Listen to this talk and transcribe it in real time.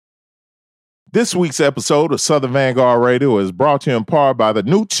This week's episode of Southern Vanguard Radio is brought to you in part by the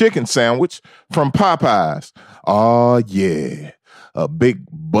new chicken sandwich from Popeyes. Oh, yeah. A big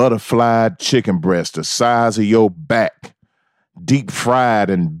butterfly chicken breast the size of your back, deep fried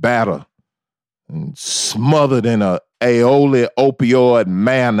in batter, and smothered in a aioli opioid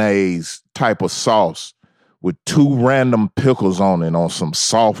mayonnaise type of sauce with 2 random pickles on it on some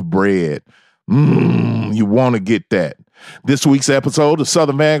soft bread. You want to get that. This week's episode of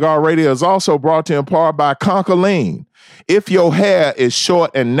Southern Vanguard Radio is also brought to you in part by Conquerline. If your hair is short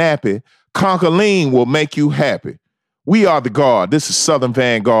and nappy, Conquerline will make you happy. We are the Guard. This is Southern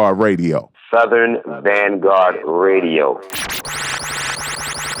Vanguard Radio. Southern Vanguard Radio.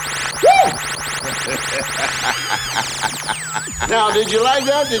 Now, did you like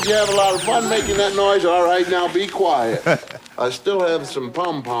that? Did you have a lot of fun making that noise? All right, now be quiet. I still have some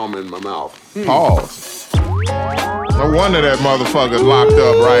pom-pom in my mouth. Pause. No wonder that motherfucker's locked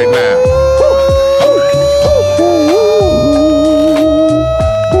up right now.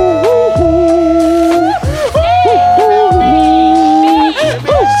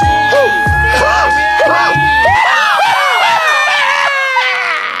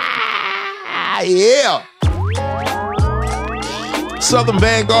 Yeah. Southern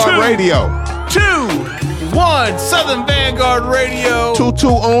Vanguard Radio. 2-1 Southern Vanguard Radio.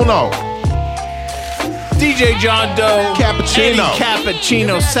 2-2-1. DJ John Doe, Cappuccino. Eddie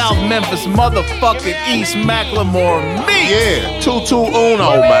Cappuccino, South Memphis, motherfucking East Macklemore, me. Yeah,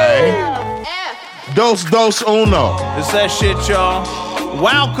 2-2-1, man. Dos uno. It's that shit, y'all.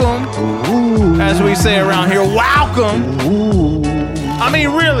 Welcome, as we say around here. Welcome. I mean,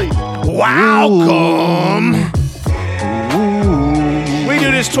 really, welcome. We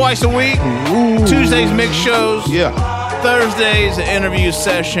do this twice a week. Tuesdays mix shows. Yeah. Thursday's interview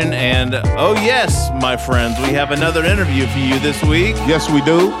session, and oh yes, my friends, we have another interview for you this week. Yes, we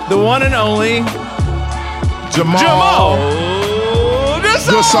do. The one and only Jamal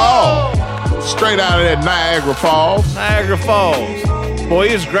Gasol. Straight out of that Niagara Falls. Niagara Falls. Boy,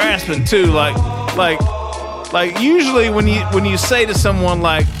 he was grasping too, like usually when you say to someone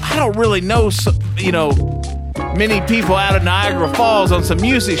like, I don't really know, many people out of Niagara Falls on some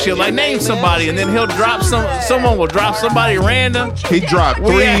music shit, like name somebody, and then he'll drop someone will drop somebody random. He dropped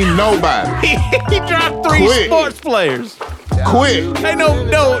 3 nobody. He dropped 3 Quick. sports players. Quick. Ain't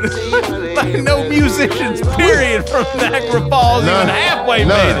no musicians, period, from Niagara Falls even halfway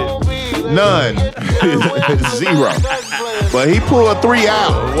made it. None. 0. But he pulled 3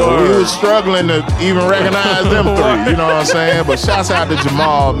 out. So he was struggling to even recognize them 3. You know what I'm saying? But shouts out to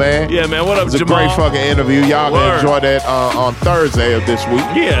Jamal, man. Yeah, man. What up, It was Jamal? a great fucking interview. Y'all can enjoy that on Thursday of this week.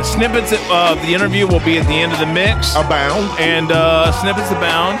 Yeah, snippets of the interview will be at the end of the mix. Abound. And snippets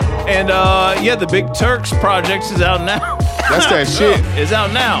abound. And yeah, the Big Turks project is out now. That's that shit. It's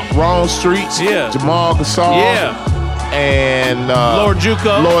out now. Wrong Streets. Yeah. Jamal Gasol. Yeah. And Lord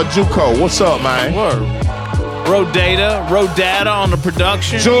Juco. Lord Juco. What's up, man? Word. Rodata on the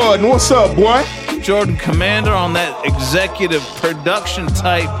production. Jordan, what's up, boy? Jordan Commander on that executive production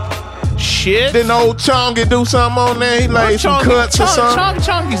type shit. Didn't old Chongy do something on there? He laid some cuts or something?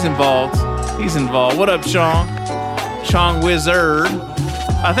 Chongy's involved. He's involved. What up, Chong? Chong Wizard.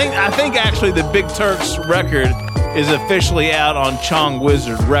 I think actually the Big Turks record is officially out on Chong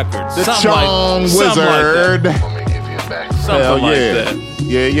Wizard Records. The Chong Wizard. Something like that.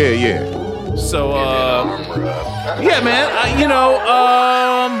 Yeah. So, yeah, man.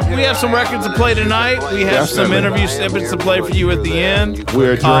 We have some records to play tonight. We have some interview snippets to play for you at the end.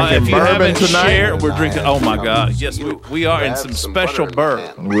 We're drinking bourbon tonight. We're drinking. Oh my God! Yes, we are in some special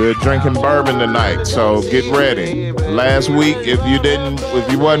bourbon. We're drinking bourbon tonight, so get ready. Last week, if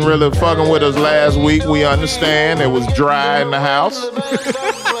you wasn't really fucking with us last week, we understand it was dry in the house.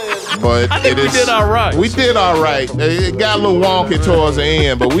 But I think we did all right. We did all right. It got a little wonky towards the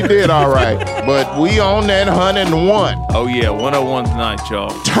end, but we did all right. But we on that 101. Oh yeah, 101 tonight, y'all.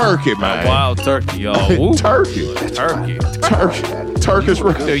 Turkey, man. Wild turkey, y'all. Woo. Turkey. Turkish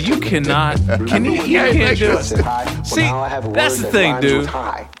record. Dude, you cannot. Can you can't do it. See, that's the thing, dude.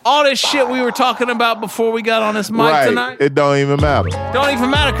 All this shit we were talking about before we got on this mic tonight. It don't even matter. Don't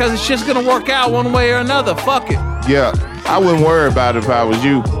even matter because it's just gonna work out one way or another. Fuck it. Yeah, I wouldn't worry about it if I was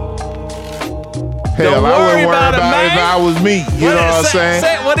you. Hell, I wouldn't worry about it if I was me. You know what I'm saying?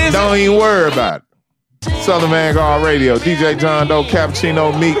 What is Don't even worry about it. Southern Vanguard Radio, DJ John Doe,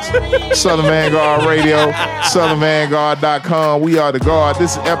 Cappuccino Meeks, Southern Vanguard Radio, SouthernVanguard.com. We are the Guard.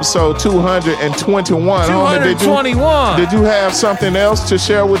 This is episode 221. 221. Did you have something else to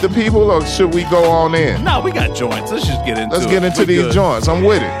share with the people, or should we go on in? No, we got joints. Let's just get into it. Let's get into these joints. I'm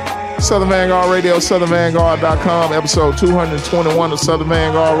with it. Southern Vanguard Radio, southernvanguard.com, episode 221 of Southern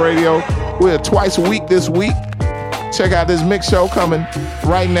Vanguard Radio. We're twice a week this week. Check out this mix show coming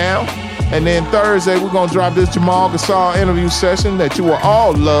right now. And then Thursday, we're going to drop this Jamal Gasol interview session that you will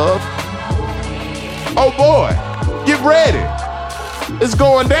all love. Oh boy, get ready. It's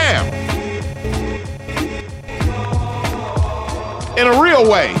going down. In a real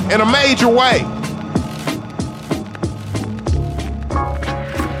way, in a major way.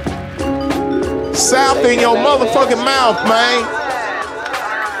 South in your motherfucking mouth, man.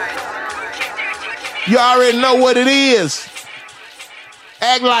 You already know what it is.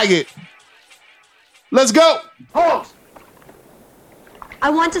 Act like it. Let's go. Halt! I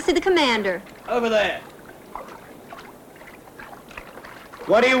want to see the commander. Over there.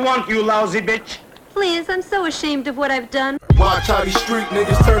 What do you want, you lousy bitch? Please, I'm so ashamed of what I've done. Watch how these street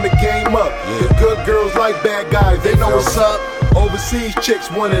niggas turn the game up. The good girls like bad guys, they know what's up. Overseas chicks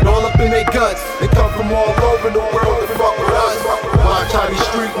want it all up in their guts. They come from all over the world to fuck with us. Watch how these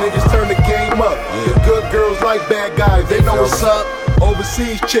street niggas turn the game up. The good girls like bad guys, they know what's up.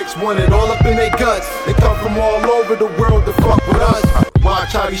 Overseas chicks want it all up in their guts. They come from all over the world to fuck with us.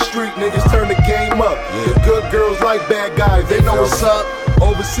 Watch how these street niggas turn the game up. The good girls like bad guys, they know what's up.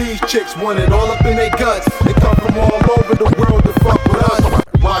 Overseas chicks want it all up in their guts. They come from all over the world to fuck with us.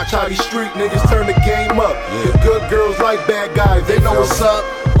 Watch how these street niggas turn the game up. The good girls like bad guys, they know what's up.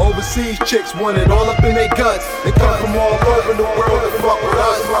 Overseas chicks want it all up in their guts. They come from all over the world to fuck with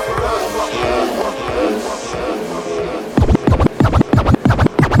us.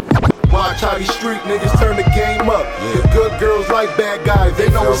 Watch how these street niggas turn the game up. The good girls like bad guys, they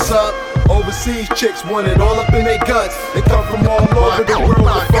know what's up. Overseas chicks want it all up in their guts. They come from all over the world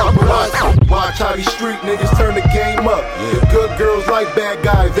to fuck with us. Watch how these street niggas turn the game up. The good girls like bad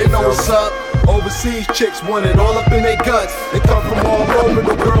guys, they know what's up. Overseas chicks want it all up in their guts. They come from all over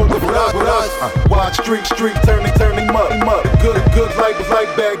the world to fuck with us. Watch street turn them up. Good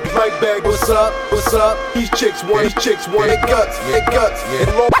like bag. What's up? These chicks want their guts.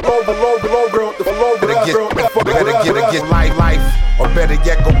 Better get life, or better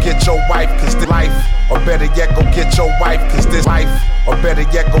yet go get your wife, cause this life, or better yet go get your wife, cause this life, or better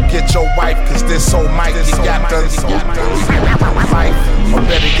yet go get your wife, cause this so might you got the life, or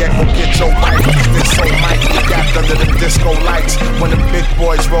better yet go get your wife, cause this so might you got under the disco lights. When the big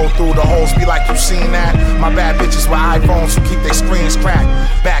boys roll through the holes, be like, you seen that? My bad bitches with iPhones who keep their screens cracked.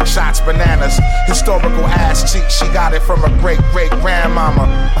 Back shots, bananas, historical ass cheek, she got it from her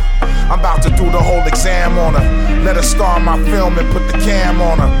great-great-grandmama. I'm about to do the whole exam on her. Let her star in my film and put the cam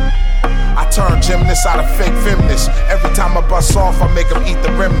on her. I turn gymnast out of fake feminist. Every time I bust off, I make them eat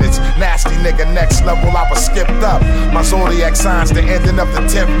the remnants. Nasty nigga, next level, I was skipped up. My zodiac signs the ending of the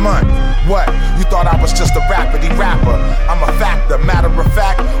 10th month. What? You thought I was just a rapidy rapper? I'm a factor. Matter of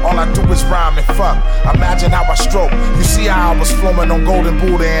fact, all I do is rhyme and fuck. Imagine how I stroke. You see how I was flowing on golden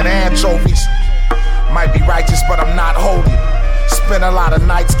Buddha and anchovies. Might be righteous, but I'm not holy. Spend a lot of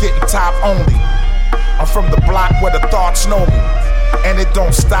nights getting top only. I'm from the block where the thoughts know me. And it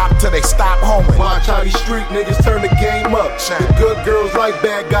don't stop till they stop homing. Watch how these street niggas turn the game up. The good girls like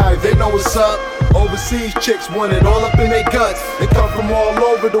bad guys, they know what's up. Overseas chicks want it all up in their guts. They come from all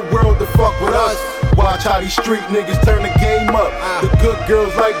over the world to fuck with us. Watch how these street niggas turn the game up. The good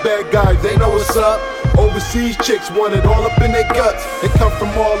girls like bad guys, they know what's up. Overseas chicks want it all up in their guts. They come from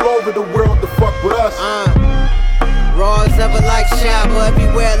all over the world to fuck with us. Raws ever like Shabba,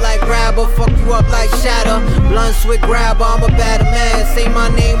 everywhere like Rabba, fuck you up like Shatter. Blunts with grabber, I'm a better man. Say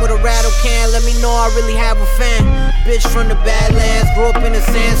my name with a rattle can, let me know I really have a fan. Bitch from the Badlands, grew up in a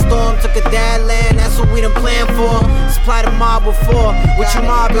sandstorm, took a dad land, that's what we done planned for. Supply the mob before, what you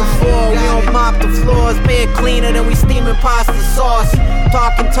mobbing for? We don't mop the floors, pay it cleaner than we steaming pasta sauce.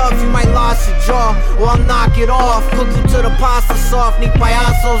 Talking tough, you might lost your jaw, or I'll knock it off. Cook you to the pasta soft, need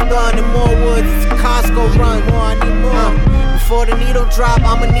payasos done and more woods, it's a Costco run. More, I need more. Before the needle drop,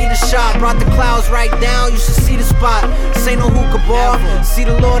 I'ma need a shot. Brought the clouds right down, you should see the spot. This ain't no hookah bar. See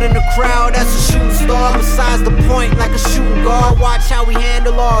the Lord in the crowd, that's a shooting star. Besides the point, like a shooting guard. Watch how we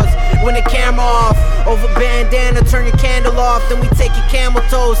handle ours. When the camera off, over bandana, turn your candle off. Then we take your camel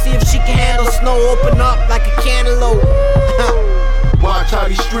toes, see if she can handle snow. Open up like a cantaloupe. Watch how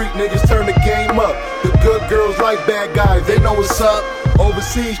these street niggas turn the game up. The good girls like bad guys, they know what's up.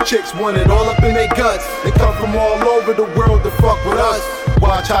 Overseas chicks want it all up in their guts. They come from all over the world to fuck with us.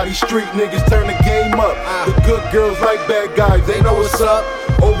 Watch how these street niggas turn the game up. The good girls like bad guys, they know what's up.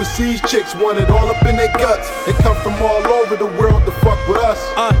 Overseas chicks want it all up in their guts. They come from all over the world to fuck with us.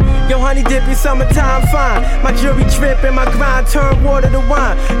 Yo, honey dip, your summertime fine. My jewelry drip and my grind turn water to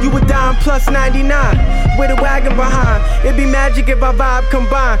wine. You a dime plus 99 with a wagon behind. It'd be magic if our vibe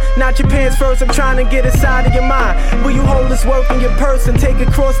combine. Not your pants first, I'm trying to get inside of your mind. Will you hold this work in your purse and take it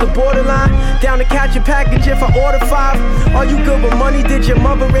across the borderline? Down to catch a package if I order 5. Are you good with money? Did your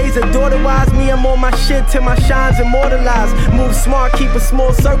mother raise a daughter wise? Me, I'm on my shit till my shine's immortalized. Move smart, keep a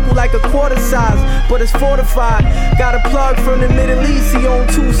small circle like a quarter size, but it's fortified. Got a plug from the Middle East, he own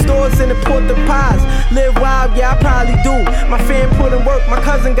 2 stores in the Port de Paz. Live wild, yeah, I probably do. My fan put in work, my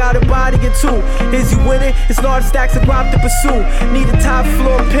cousin got a body or 2. Is you with it? It's large stacks of guap to pursue. Need a top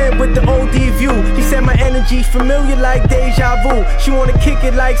floor pin with the OD view. He said my energy familiar like deja vu. She wanna kick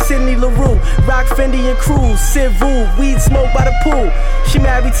it like Sydney LaRue. Rock Fendi and Cruz, Civu, weed smoke by the pool. She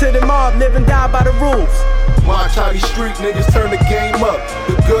married to the mob, live and die by the rules. Watch how these street niggas turn the game up.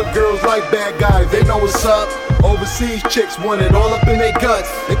 The good girls like bad guys, they know what's up. Overseas chicks want it all up in their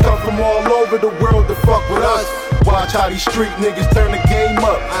guts. They come from all over the world to fuck with us. Watch how these street niggas turn the game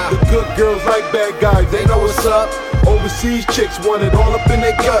up. The good girls like bad guys, they know what's up. Overseas chicks want it all up in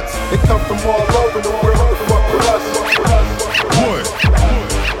their guts. They come from all over the world to fuck with us. What?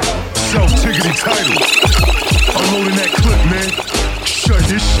 Self-tickety title. Unloading that clip, man. Shut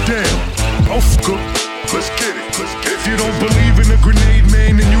this shit down. Oh, fuck up. Let's get it. If you don't believe in a grenade,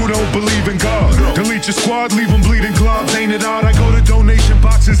 man, then you don't believe in God. Delete your squad, leave them bleeding globs. Ain't it odd? I go to donation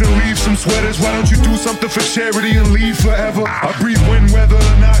boxes and leave some sweaters. Why don't you do something for charity and leave forever? I breathe wind, whether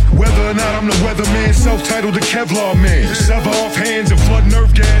or not I'm the weatherman. Self-titled the Kevlar man. Sever off hands and flood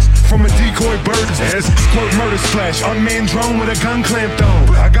nerve gas from a decoy bird's ass. Squirt murder splash, unmanned drone with a gun clamped on.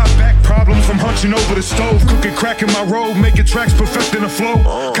 I got back problems from hunching over the stove. Cooking crack in my robe, making tracks perfecting the flow.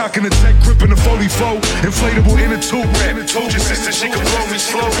 Cocking the tech, gripping the Foley foe. Inflatable inner tube rap. Told your sister she could blow me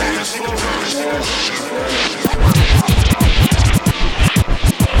slow.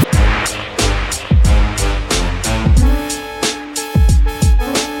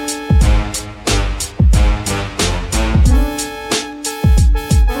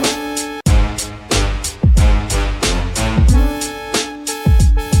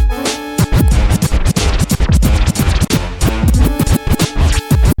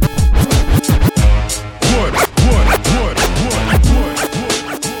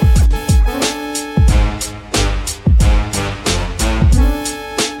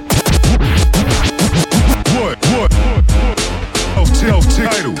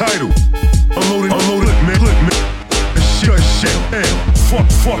 Title. Unload it, man. Shut down.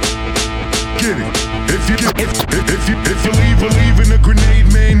 Fuck. Get it. If you believe in a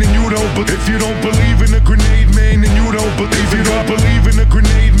grenade, man, then you don't. But if you don't believe in a grenade, man, then you don't. But if you don't believe in a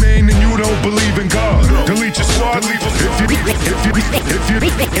grenade, man, then you don't believe in God. Delete your squad, leave us.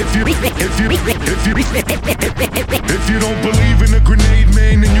 If you don't believe in a grenade,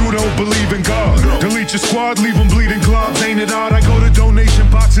 man, then you don't believe in God. Delete your squad, leave them bleeding globs. Ain't it odd? I go to donation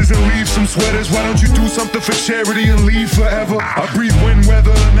boxes and leave some sweaters. Why don't you do something for charity and leave forever? I breathe wind,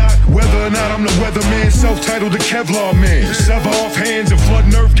 whether or not I'm the weatherman. Self-titled the Kevlar man. Sever off hands and flood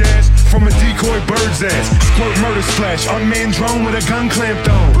nerve gas from a decoy bird's ass. Squirt murder splash, unmanned drone with a gun clamped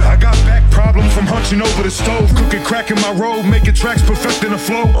on. I got back problems from hunching over the stove. Cooking crack in my robe, making tracks perfecting the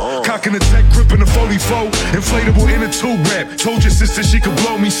flow. Cocking the tech, gripping the Foley foe. Inflatable inner tube rap. Told your sister she could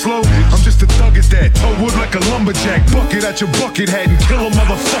blow me slow. I'm just a thug at that. Toe wood like a lumberjack. Bucket at your bucket hat and kill a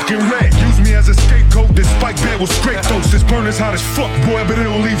motherfucking rat. Use me as a scapegoat. This spike bed will scrape those. This burner's hot as fuck, boy, but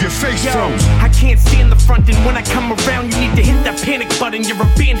it'll leave your face froze. I can't stand the front, and when I come around, you need to hit that panic button. You're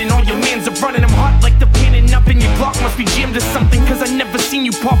abandoned, all your mans are running. I'm hot like the panning up, and your Glock must be jammed to something. Cause I never seen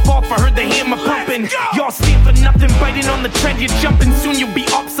you pop off, I heard the hammer pumping. Y'all stand for nothing, biting on the trend, you're jumping. Soon you'll be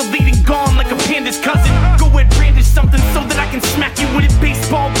obsolete and gone like a panda's cousin. Go ahead, brandish something so that I can smack you with it.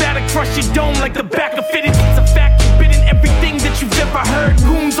 Baseball bat, I crush your dome like the back of fitted. It's a fact, you've been in everything that you've ever heard.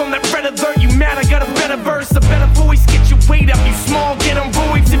 Goons on that red alert, you mad, I got a better verse, a better voice. Get your weight up, you small, get on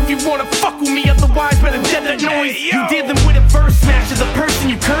roids. If you wanna fuck with me, otherwise better dead that noise. You dealing with a verse smasher, the person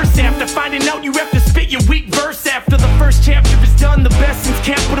you curse after. Finding out you have to spit your weak verse after the first chapter is done. The best since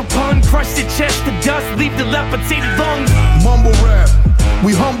capital pun. Crush the chest to dust, leave the levitated lungs. Mumble rap,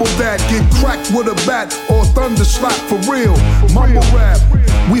 we humble that. Get cracked with a bat or thunder slap for real. Mumble rap,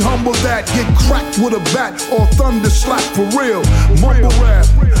 we humble that. Get cracked with a bat or thunder slap for real. Mumble rap,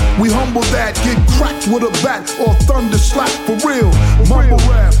 we humble that. Get cracked with a bat or thunder slap for real. Mumble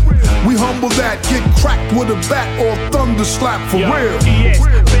rap, we humble that. Get cracked with a bat or thunder slap for real. Yes,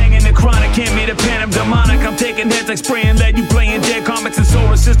 banging the chronic can't be the demonic. I'm taking heads like spraying lead. You playing dead comics and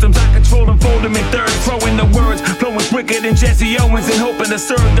solar systems. I control and fold them in thirds. Throwing the words, flowing quicker than Jesse Owens and hoping to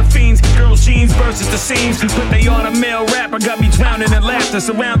serve the fiends. Girls, jeans versus the seams. But they on a male rapper. Got me drowning in laughter.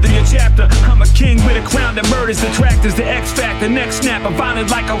 Surrounding your chapter. I'm a king with a crown that murders detractors. The X Factor, neck snap. I'm violent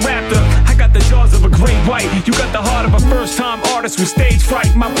like a raptor. I got the jaws of a great white. You got the heart of a first-time artist with stage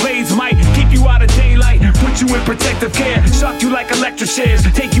fright. My blades might keep you out of daylight. Put you in protective care. Shock you like electric shares.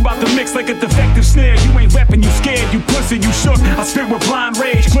 Take you out the mix like a defective snare. You ain't reppin', you scared. You pussy, you shook. I spit with blind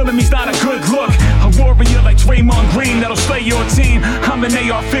rage. Grilling me's not a good look. A warrior like Draymond Green that'll slay your team. I'm an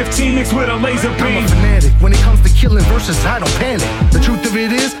AR-15 mixed with a laser beam. I'm a fanatic. When it comes to killing verses, I don't panic. The truth of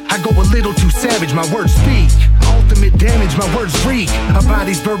it is, I go a little too savage. My words speak. Ultimate damage, my words reek. A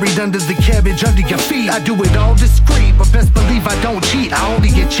body's buried under the cabbage under your feet. I do it all discreet, but best believe I don't cheat. I only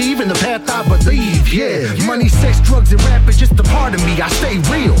achieve in the path I believe, yeah. Money, sex, drugs, and rap is just a part of me. I stay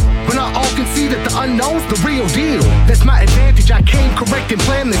real. When I all can see that the unknown's the real deal. That's my advantage, I came correct and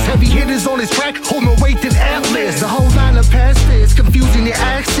planless. Heavy hitters on this track, hold my weight in Atlas. The whole line of past is confusing your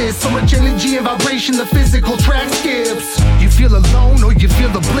axis. So much energy and vibration, the physical track skips. You feel alone or you feel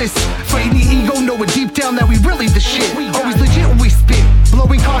the bliss. Fighting the ego, know it deep down that we really the shit. Always legit when we spit.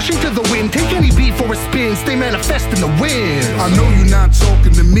 Blowing caution to the wind. Take any beat for a spin. Stay manifest in the wind. I know you're not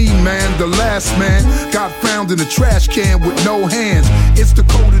talking to me, man. The last man got found in a trash can with no hands. It's the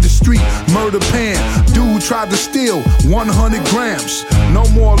code of the street, murder pan. Dude tried to steal 100 grams. No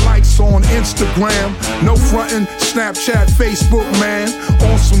more likes on Instagram. No frontin', Snapchat, Facebook, man.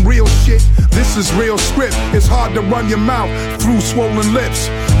 On some real shit, this is real script. It's hard to run your mouth through swollen lips.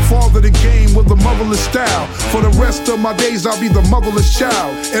 Father the game with a motherless style. For the rest of my days, I'll be the motherless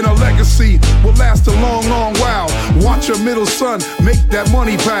child. And a legacy will last a long, long while. Watch your middle son make that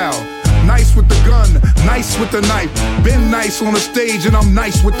money pile. Nice with the gun, nice with the knife. Been nice on the stage and I'm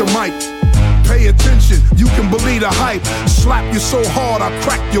nice with the mic. Pay attention, you can believe the hype. Slap you so hard, I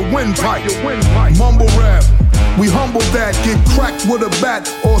crack your windpipe. Mumble rap, we humble that. Get cracked with a bat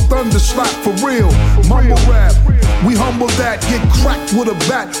or thunder slap for real. Mumble rap, we humble that. Get cracked with a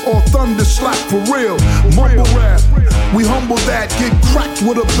bat or thunder slap for real. Mumble rap, we humble that. Get cracked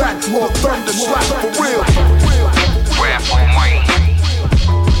with a bat or thunder slap for real. Rap on mic,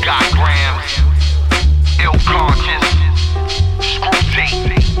 got grams, ill conscious, screw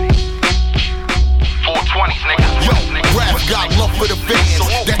tape. 420s, niggas. Yo, rap got love for the fans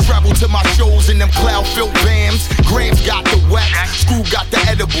that travel to my shows in them cloud-filled vans. Grams got the wax, Screw got the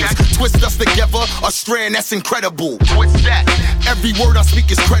edibles. Twist us together, a strand that's incredible. Twist that. Every word I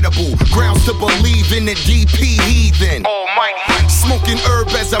speak is credible. Grounds to believe in the DP heathen. Almighty. Smoking herb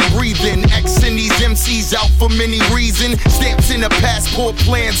as I'm breathing. Xing these MCs out for many reasons. Stamps in the passport,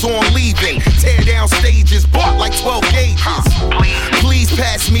 plans on leaving. Tear down stages, bought like 12 gauges. Please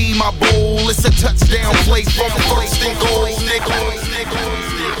pass me my bowl. It's a touchdown play from first and goal, nigga.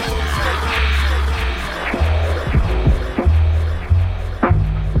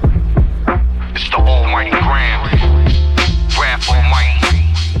 It's the almighty Grams. Rap almighty.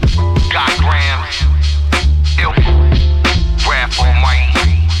 Got grams. Ill. Rap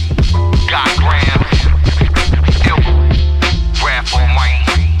almighty. Got grams. Ill. Rap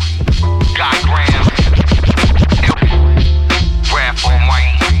almighty. Got grams. Ill. Rap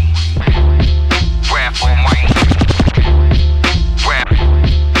almighty. Rap almighty. Rap.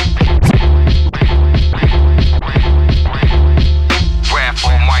 Rap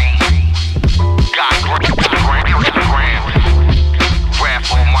almighty. Got grams. Rap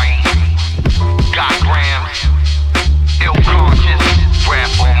almighty. Got grams. Ill conscious.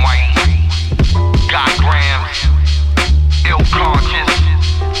 Rap almighty. Got grams. Ill conscious.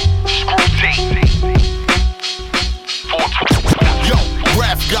 Screw tape. 420. Yo,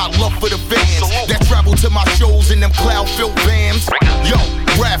 rap got love for the fans that travel to my shows in them cloud-filled vans. Yo,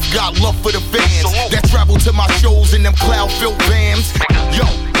 rap got love for the fans that travel to my shows in them cloud-filled vans. Yo,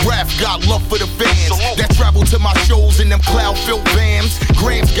 rap got love for the fans that travel to my shows in them cloud-filled vans.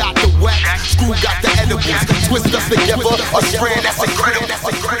 Grams got the wax, Screw got the edibles. Twist us together, a strand that's incredible.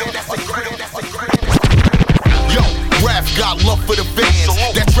 Yo, rap got love for the fans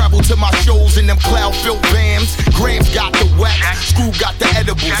that travel to my shows in them cloud-filled vans. Grams got the wax, Screw got the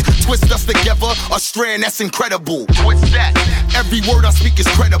edibles. Twist us together, a strand that's incredible. Twist that. Every word I speak is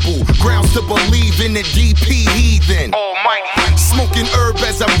credible. Grounds to believe in the DP heathen. Almighty. Smoking herb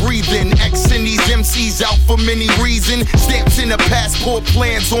as I'm breathing. Xing these MCs out for many reasons. Stamps in the passport,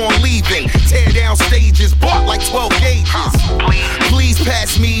 plans on leaving. Tear down stages, bought like 12 gauges. Please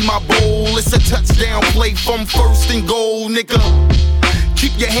pass me my bowl. It's a touchdown play from first and goal, nigga.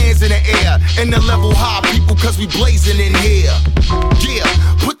 Keep your hands in the air and the level high, people, cause we blazing in here. Yeah,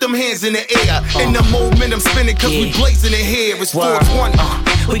 put them them hands in the air. In the momentum spinning, cause we blazing it here. It's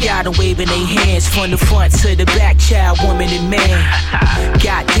 420. We got them waving their hands from the front to the back, child, woman, and man.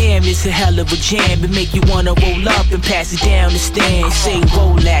 Goddamn, it's a hell of a jam. It make you wanna roll up and pass it down the stand. Say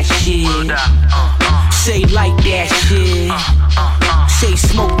roll that shit. Say like that shit. Say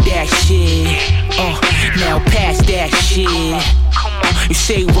smoke that shit. Now pass that shit. You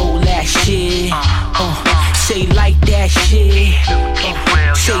say roll that shit. Say like that shit.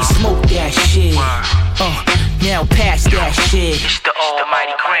 Say smoke that shit. Now pass that shit.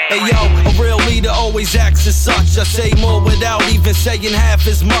 Hey yo, a real leader always acts as such. I say more without even saying half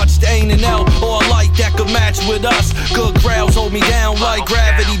as much. There ain't an L or a light that could match with us. Good crowds hold me down like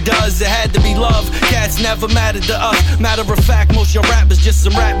gravity does. It had to be love, cats never mattered to us. Matter of fact, most your rappers just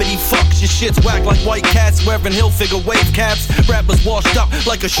some rabbity fucks. Your shit's whack like white cats wearing hill figure wave caps. Rappers washed up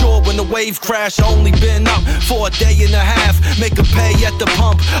like a shore when the wave crash. I only been up for a day and a half. Make a pay at the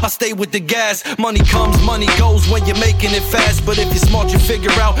pump, I stay with the gas. Money comes, money goes when you're making it fast. But if you're smart, you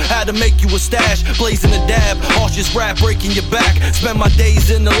figure out how to make you a stash. Blazing a dab, harshest rap breaking your back. Spend my days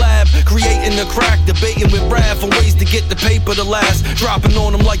in the lab, creating the crack. Debating with Raph on ways to get the paper to last. Dropping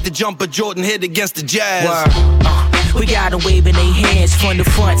on them like the jumper Jordan hit against the Jazz. We got them waving their hands from the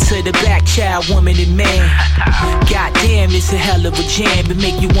front to the back, child, woman, and man. Goddamn, it's a hell of a jam. It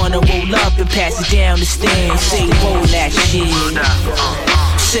make you wanna roll up and pass it down the stand. Say roll that shit.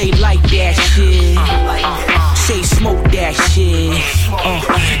 Say like that shit. Say smoke that shit.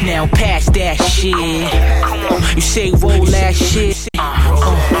 Now pass that shit. You say roll that shit.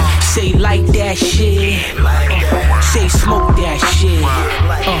 Say like that shit. Say smoke that shit.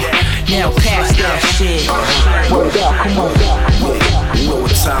 Now pass that shit. You know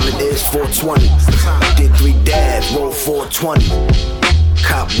what time it is, 420. Did 3 dabs, roll 420.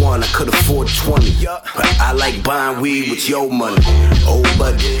 Cop one, I could afford 20. But I like buying weed with your money. Old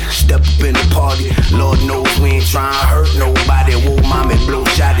buddy, step up in the party. Lord knows we ain't trying to hurt nobody. Whoa, mommy, blow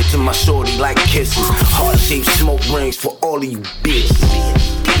shot it to my shorty like kisses. Heart-shaped smoke rings for all of you bitches.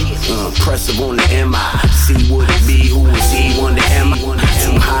 Impressive on the MI. See what it be, who is he? Wonder am I?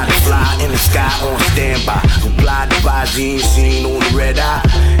 Too high to fly in the sky on standby. Fly the vibes you ain't seen on the red eye.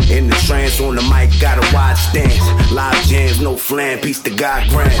 In the trance on the mic, got a wide stance. Live jams, no flan, peace to God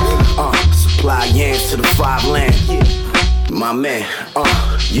grant. Supply yams to the 5 land. My man,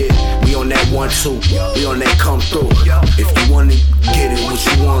 yeah, we on that 1-2, we on that come through. If you wanna get it, what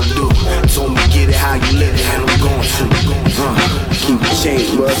you wanna do? Told me get it how you live it, and I'm going to. Keep the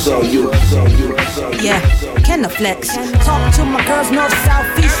change, bro, it's all you. Yeah, can I flex? Talk to my girls north, south,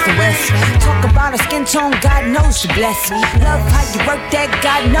 east, and west. Talk about her skin tone, God knows she blessed. Love how you work that,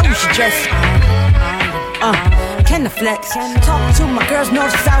 God knows you dress. Can I flex? Talk to my girls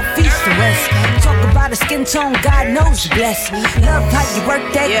north, south, east, and west. Talk about her skin tone, God knows you blessed. Love how you work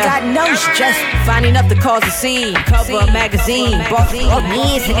that, God knows you dress. Fine enough to cause a scene, cover a magazine. Boss,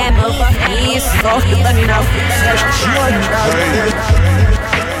 yes, I got motherfucking yes. Boss, let me know.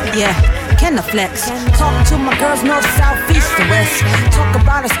 Yeah, can I flex? Talk to my girls north, south, east, and west. Talk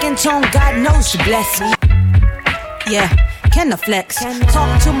about her skin tone, God knows you blessed. Yeah, can I flex?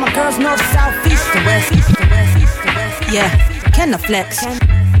 Talk to my girls north, south, east, and west. Yeah, can I flex?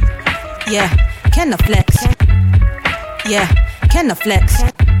 Yeah, can I flex? Yeah, can I flex?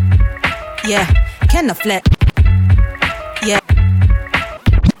 Yeah, can I flex? Yeah.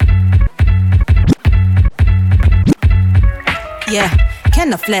 Yeah,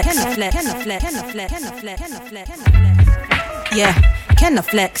 can I flex? Can I flex? Can I flex? Can I flex? Can I flex? Can I flex? Yeah, can I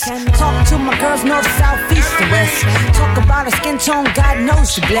flex? Talk to my girls north, south, east, and west. Talk about her skin tone, God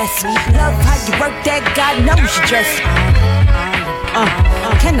knows she blessed. Love how you work that, God knows you dress.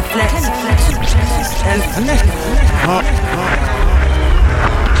 Can I flex?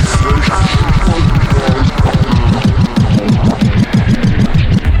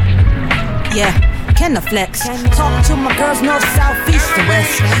 Yeah, can I flex? Talk to my girls north, south, east, and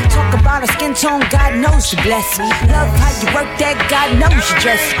west. Talk about her skin tone, God knows she blessed. Love how you work that, God knows you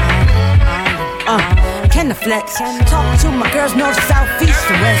dress. Can I flex? Talk to my girls north, south,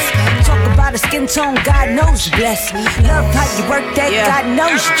 east, and west. Talk about her skin tone, God knows you blessed. Love how you work that, God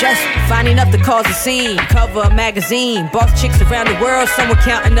knows you dress. Fine enough to cause a scene, cover a magazine. Boss chicks around the world, someone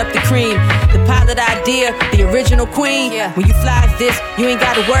counting up the cream. The pilot idea, the original queen. When you fly this, you ain't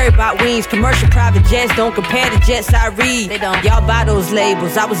gotta worry about wings. Commercial private jets don't compare to jets I read. They don't. Y'all buy those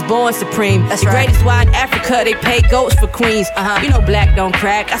labels, I was born supreme. That's the greatest why in Africa, they pay goats for queens. You know black don't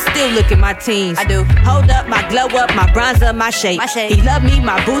crack, I still look at my teens. I do. Hold up, my glow up, my bronze up, my shape. He love me,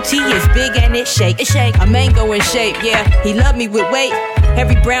 my booty is big and it shake. A mango in shape, yeah. He love me with weight.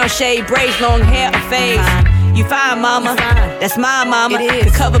 Every brown shade, braids, long hair, or fades. You fine, mama. That's my mama.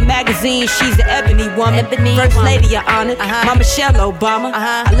 The cover magazine, she's an ebony woman. First lady, your honor. Mama Michelle Obama.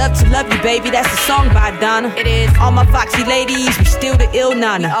 I love to love you, baby. That's a song by Donna. It is. All my foxy ladies, we still the ill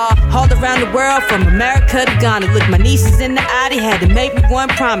nana. All around the world, from America to Ghana. Look, my nieces in the eye, they had to make me one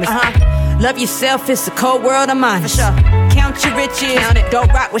promise. Love yourself, it's a cold world, I'm honest. Count your riches,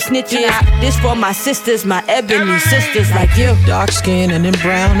 don't rock with snitches. This for my sisters, my ebony sisters like you. Dark skin and them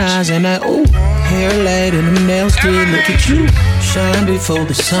brown eyes and that ooh, hair laid and them nails did. Look at you, shine before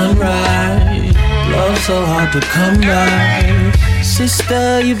the sunrise. Love so hard to come by.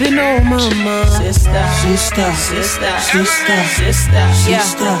 Sister, you've been on my mind. Sister, sister, sister, sister, sister,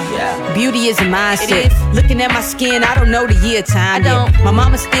 sister. Yeah. Beauty is a mindset. Looking at my skin, I don't know the year time. My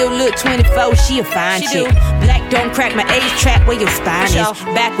mama still look 24, she a fine chick. Black don't crack my age trap where your spine is.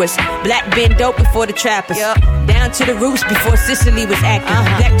 Backwards, black been dope before the trappers. Down to the roots before Sicily was acting.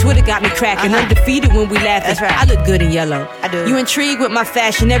 Black Twitter got me cracking. Undefeated when we laughing. I look good in yellow. I do. You intrigued with my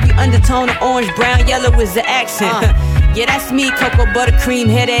fashion. Every undertone of orange, brown, yellow is the accent. Yeah, that's me, cocoa buttercream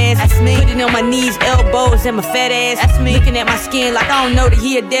head ass. That's me. Putting on my knees, elbows, and my fat ass. That's me. Looking at my skin like I don't know that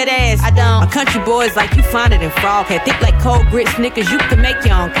he a dead ass. I don't. My country boys like you finer than frog head. Thick like cold grits, Snickers. You can make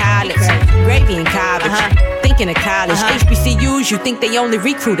your own college. Gravy and cabbage. Thinking of college. HBCUs, you think they only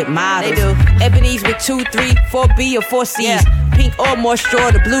recruited models. They do. Ebony's with 2, 3, 4B or 4Cs. Pink or more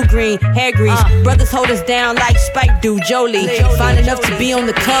straw, the blue-green, hair grease. Brothers hold us down like Spike do, Jolie. Fine enough to be on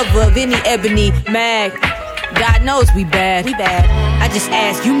the cover of any ebony mag. God knows we bad. We bad. I just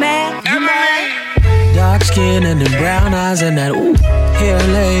ask, you mad? You mad? Dark skin and them brown eyes and that ooh, hair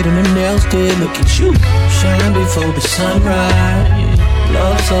laid and them nails did. Look at you, shine before the sunrise.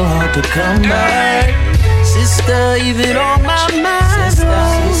 Love so hard to come by. Sister, you've been on my mind.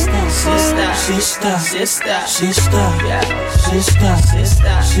 Sister, sister, sister, sister, sister,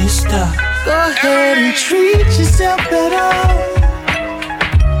 sister, sister. Go ahead and treat yourself better.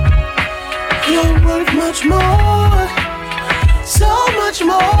 You're worth much more, so much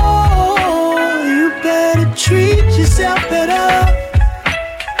more. You better treat yourself better.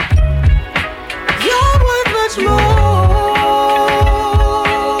 You're worth much more.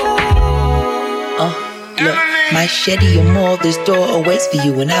 Look, my Shetty or more, this door awaits for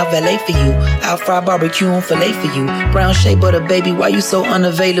you, and I'll valet for you. I'll fry barbecue and fillet for you. Brown shea butter, baby, why you so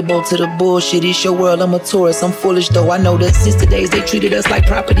unavailable to the bullshit? It's your world, I'm a tourist, I'm foolish though. I know that since the days they treated us like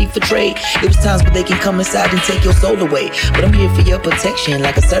property for trade. It was times where they can come inside and take your soul away. But I'm here for your protection,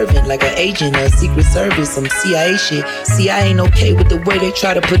 like a servant, like an agent, a secret service, some CIA shit. See, I ain't okay with the way they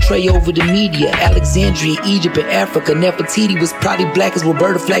try to portray over the media. Alexandria, Egypt, and Africa. Nefertiti was probably black as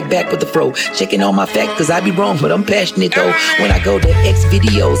Roberta Flack back with the fro. Checking all my facts, cause I be wrong, but I'm passionate though. When I go to X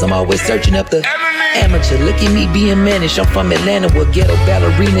videos, I'm always searching up the amateur. Look at me being managed. I'm from Atlanta where ghetto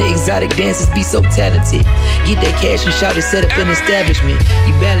ballerina, exotic dancers be so talented. Get that cash and shout it, set up an establishment.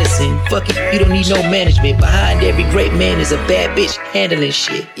 You balancing, fuck it, you don't need no management. Behind every great man is a bad bitch handling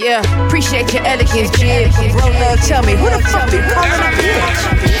shit. Yeah, appreciate your elegance, Jib. Bro, love, tell me, who the fuck you calling a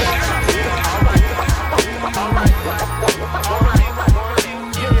bitch?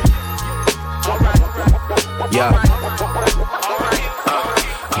 Yeah.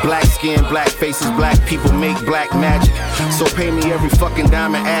 Black skin, black faces, black people make black magic. So pay me every fucking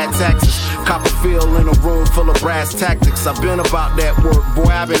dime and add taxes. Copperfield in a room full of brass tactics. I've been about that work,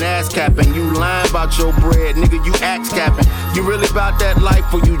 boy, I've been ass capping. You lying about your bread, nigga, you axe capping. You really about that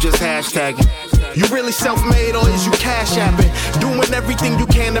life or you just hashtagging? You really self-made or is you cash apping? Doing everything you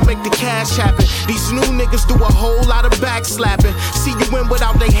can to make the cash happen. These new niggas do a whole lot of backslapping. See you win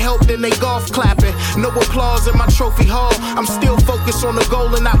without they help, then they golf clapping. No applause in my trophy hall. I'm still focused on the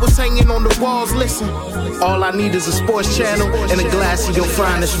goal and not what's hanging on the walls. Listen, all I need is a sports channel and a glass of your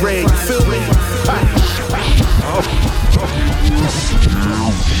finest red. You feel me?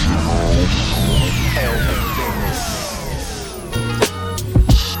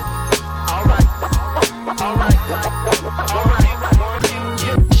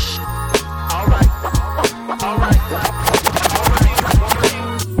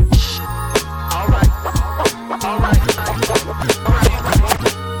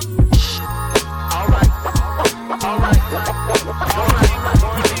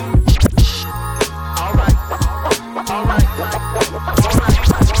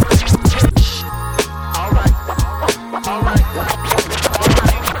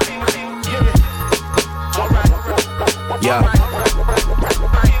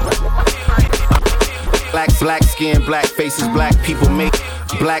 Black skin, black faces, black people make.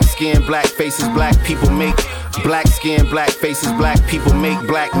 Black skin, black faces, black people make. Black skin, black faces, black people make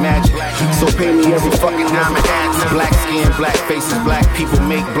black magic. So pay me every fucking dime and add. Black skin, black faces, black people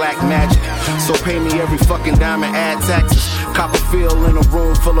make black magic. So pay me every fucking dime and add taxes. Copperfield in a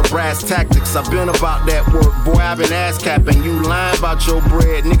room full of brass tactics. I've been about that work, boy, I've been ass capping. You lying about your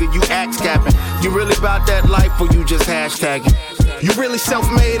bread, nigga, you axe capping. You really about that life or you just hashtagging? You really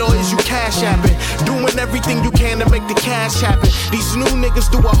self-made or is you cash apping? Doing everything you can to make the cash happen. These new niggas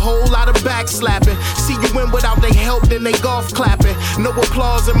do a whole lot of backslapping. See you win without they help, then they golf clapping. No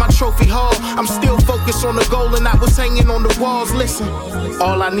applause in my trophy hall. I'm still focused on the goal and not what's hanging on the walls. Listen,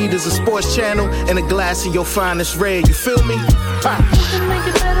 all I need is a sports channel and a glass of your finest red. You feel me? Ha. You can make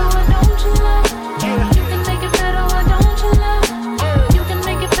it better, why don't you love? Yeah. You can make it better, why don't you love? You can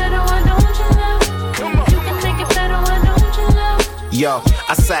make it better, why don't you love? You can make it better, why don't you love? Yo,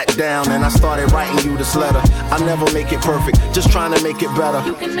 I sat down and I started writing you this letter. I never make it perfect, just trying to make it better.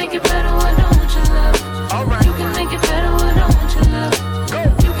 You can make it better, why don't you love? Alright. You can make it better, why don't you love?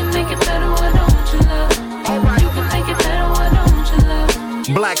 You can make it better, why don't you love? Alright. You can make it better, why don't you love?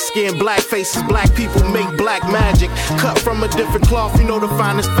 Black skin, black faces, black people make black magic. Cut from a different cloth, you know the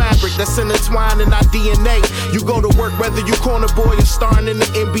finest fabric that's intertwined in our DNA. You go to work whether you corner boy or starring in the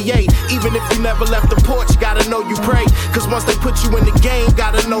NBA. Even if you never left the porch, gotta know you pray. Cause once they put you in the game,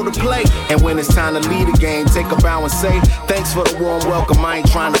 gotta know to play. And when it's time to lead a game, take a bow and say, thanks for the warm welcome, I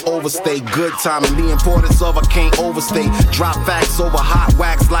ain't trying to overstay. Good time and the importance of I can't overstate. Drop facts over hot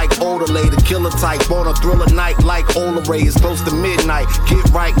wax like Odelay. The killer type on a thriller night like Ola Ray. It's close to midnight, get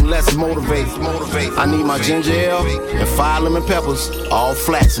right and let's motivate. I need my ginger ale and 5 lemon peppers, all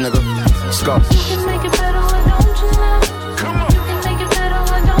flats, nigga. Let's go. You can make it better, why don't you love? You can make it better,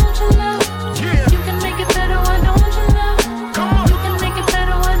 why don't you love? You can make it better, why don't you love? You can make it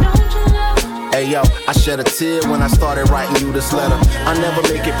better, why don't you love? Hey yo, I shed a tear when I started writing you this letter. I never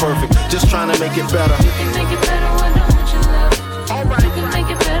make it perfect, just trying to make it better. You can make it better, why don't you love? Alright. You can make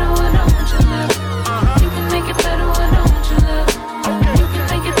it better, why don't you love? You can make it better, why don't you love? You can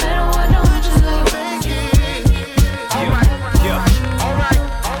make it better, why don't you love?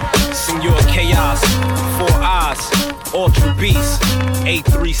 Senor Chaos, 4 Eyes, Ultra Beast,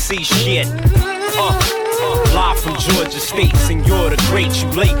 A3C shit. Live from Georgia State, Senor the Great, you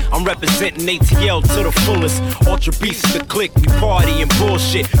late. I'm representing ATL to the fullest. Ultra Beast is the clique, we party and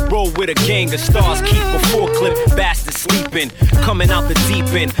bullshit. Roll with a gang of stars, keep before clip. Bastard sleeping, coming out the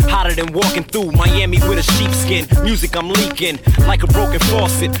deep end. Hotter than walking through Miami with a sheepskin. Music I'm leaking, like a broken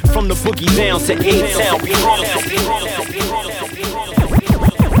faucet. From the boogie down to A-Town.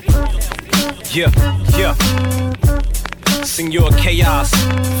 Yeah. Senor Chaos,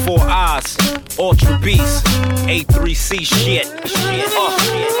 4 Eyes, Ultra Beast, A3C shit.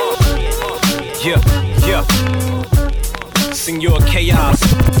 Yeah. Senor Chaos.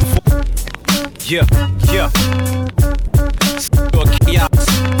 Yeah.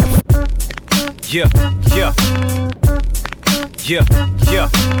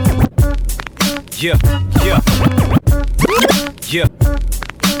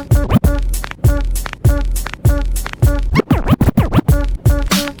 Senor Chaos.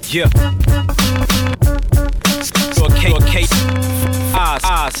 Yeah. Okay.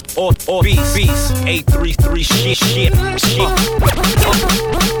 Eyes, or beast, A33 shit.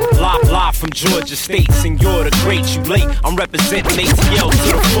 Live from Georgia State, Senor the Great, you late. I'm representing ATL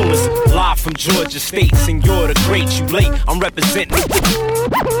to the fullest. Live from Georgia State, Senor the Great, you late. I'm representing.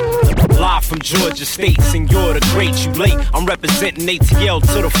 Live from Georgia State, Senor the Great, you late. I'm representing ATL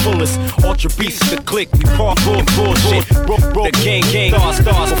to the fullest. Ultra Beast is the clique, we parkour and bullshit. Roll the gang,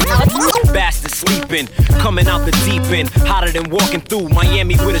 stars. Bastard sleeping, coming out the deep end. Hotter than walking through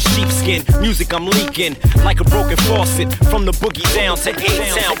Miami with a sheepskin. Music I'm leaking, like a broken faucet. From the boogie down to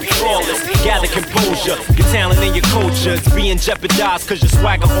A-Town, be flawless. Gather composure, your talent and your culture is being jeopardized cause your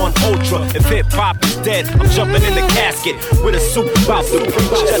swagger on ultra. If hip-hop is dead, I'm jumping in the casket with a suit about to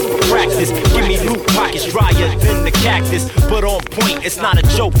preach just for practice. Give me loot pockets drier than the cactus, but on point, it's not a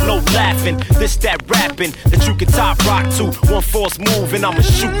joke, no laughing. This that rapping that you can top rock to. One false move and I'ma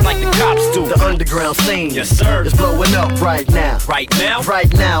shoot like the cops do. The underground scene, yes sir, is blowing up right now. Right now,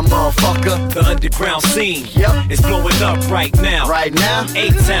 motherfucker. The underground scene, yep, is blowing up right now. Right now,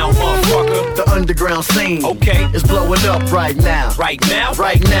 A-Town, motherfucker. The underground scene, okay, is blowing up right now. Right now,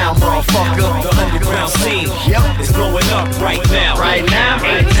 motherfucker. The underground scene, yep, is blowing up right now. Right now,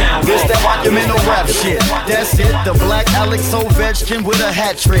 A-Town, It's that monumental rap shit. That's it. The black Alex Ovechkin with a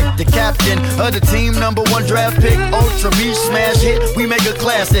hat trick. The captain of the team, #1 draft pick. Ultra me smash hit. We make a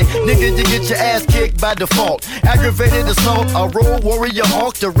classic. Nigga, you get your ass kicked by default. Aggravated assault. A road warrior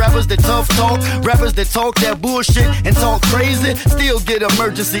hawk. The rappers that tough talk. Rappers that talk that bullshit and talk crazy. Still get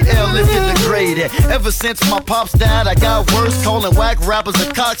emergency airlifted degraded. Ever since my pops died, I got worse. Calling whack rappers a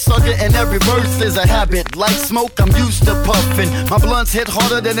cocksucker. And every verse is a habit. Like smoke, I'm used to puffing. My blunts hit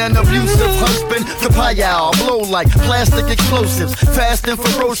harder than an abusive husband. Kapaya, blow like plastic explosives. Fast and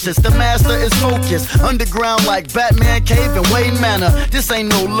ferocious, the master is focused. Underground like Batman Cave and Wayne Manor. This ain't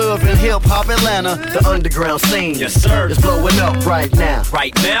no love in hip-hop Atlanta. The underground scene, yes sir, is blowing up right now.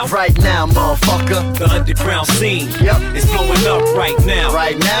 Right now? Right now, motherfucker. The underground scene, yep, it's blowing up right now.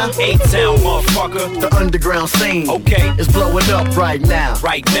 Right now? A-Town, motherfucker. The underground scene, okay, it's blowing up right now.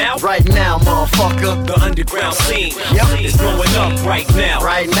 Right now? Right now, motherfucker. The underground scene, yep, it's blowing up right now.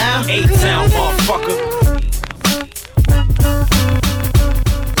 Right now? A-Town, motherfucker.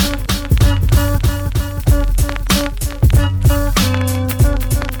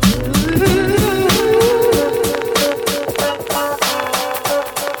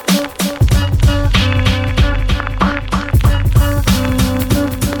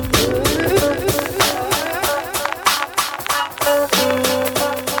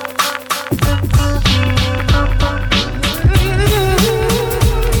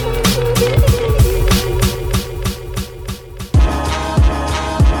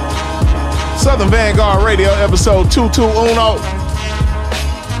 Southern Vanguard Radio, episode 221.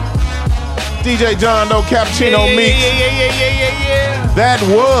 DJ John Doe, Cappuccino Meeks. Yeah. That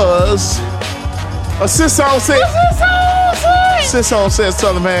was a Sis on Set. Sis on Set,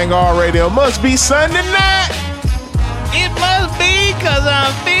 Southern Vanguard Radio. Must be Sunday night. It must be, cause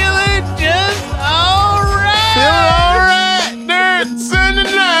I'm feeling just alright. Feeling alright there. Sunday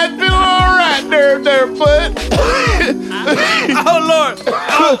night. Feeling alright there, bud. Oh Lord!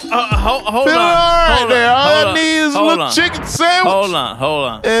 Hold Feeling on. alright there. All I on, need is a hold little on. chicken sandwich. Hold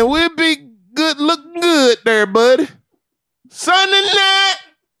on. And we'll be good, looking good there, buddy. Sunday night.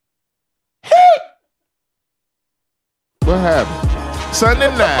 Hey. What happened? Sunday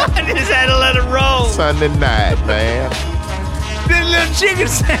night. I just had to let it roll. Sunday night, man. This little chicken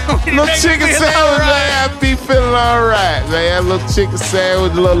sandwich. Little chicken sandwich, man. I be feeling alright, man. Little chicken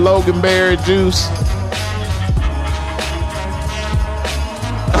sandwich, a little Loganberry juice.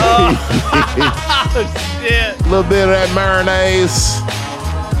 Oh, shit. A little bit of that mayonnaise.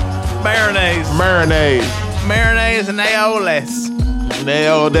 Mayonnaise and aiolis.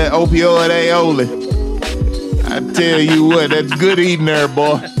 That opioid aioli. I tell you what, that's good eating there,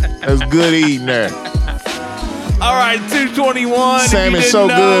 boy. That's good eating there. All right, 221. Salmon so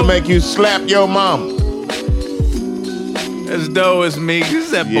good, make you slap your mom. As Doe as me. It's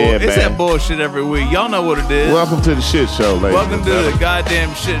that Yeah, that bullshit every week. Y'all know what it is. Welcome to the shit show, ladies. Welcome to the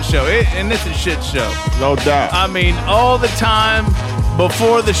goddamn shit show. And it's a shit show. No doubt. I mean, all the time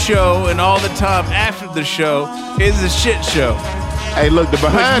before the show and all the time after the show is a shit show. Hey, look, the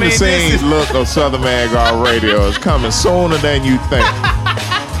behind the scenes look of Southern Vanguard Radio is coming sooner than you think.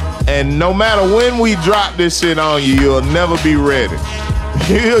 And no matter when we drop this shit on you, you'll never be ready.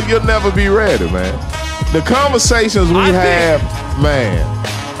 You'll never be ready, man. The conversations we have, man.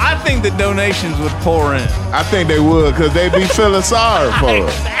 I think the donations would pour in. I think they would, because they be feeling sorry for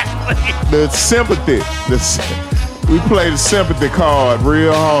us. Exactly. The sympathy. We play the sympathy card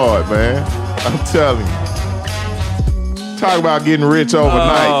real hard, man. I'm telling you. Talk about getting rich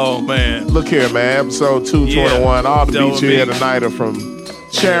overnight. Oh, man. Look here, man. Episode 221. Yeah. All the Doe beats you and hear Meeks. tonight are from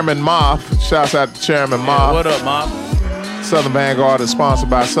Chairman Moff. Shouts out to Chairman Moff. What up, Mom? Southern Vanguard is sponsored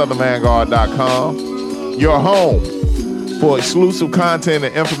by SouthernVanguard.com. Your home for exclusive content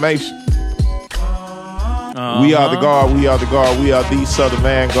and information. We are the guard. We are the guard. We are the Southern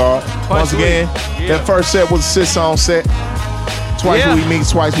Vanguard. Once again, that first set was a Sis on Set. Twice we meet,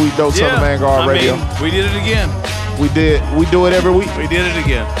 twice we do Southern Vanguard Radio. We did it again. We do it every week. We did it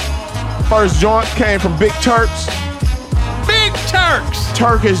again. First joint came from Big Turks. Big Turks.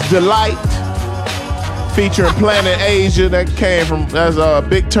 Turkish Delight. Featuring Planet Asia. That came from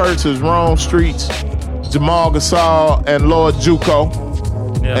Big Turks is Rome Streets, Jamal Gasol, and Lord Juco.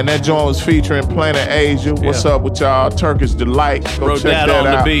 Yeah. And that joint was featuring Planet Asia. What's up with y'all? Turkish Delight. Go Wrote check that that on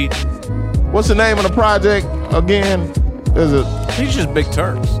out. the beat. What's the name of the project again? He's just Big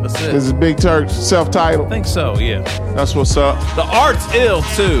Turks. That's it. Is it Big Turks self-titled? I think so, yeah. That's what's up. The art's ill,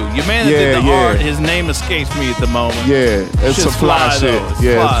 too. Your man that did the art, his name escapes me at the moment. Yeah, it's Shit's some fly shit. though. It's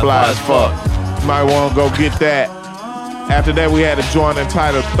Yeah, it's fly as fly fuck. You might want to go get that. After that, we had a joint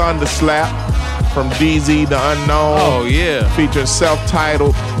entitled Thunder Slap from DZ The Unknown. Oh, yeah. Featuring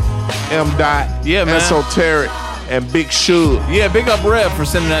self-titled M. Dot, Yeah, man. Esoteric, and Big Suge. Yeah, big up Rev for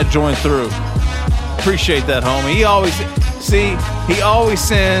sending that joint through. Appreciate that, homie. He always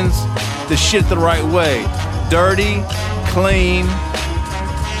sends the shit the right way. Dirty, clean,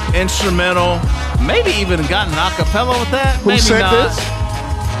 instrumental. Maybe even got an acapella with that. Who Maybe sent not. this?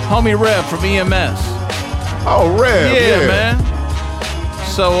 Homie Rev from EMS. Oh, Rev. Yeah, man.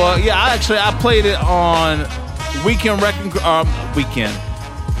 So I played it on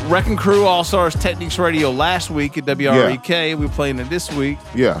Wrecking Crew All Stars Techniques Radio last week at WREK. We're playing it this week.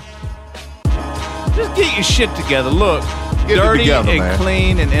 Yeah. Just get your shit together. Look, Get it dirty together, and man.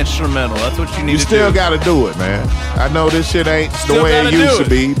 clean and instrumental. That's what you need You to still do. got to do it, man. I know this shit ain't Still the way it gotta used do to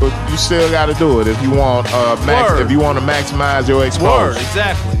be, but you still got to do it if you want Word. if you want to maximize your exposure. Word,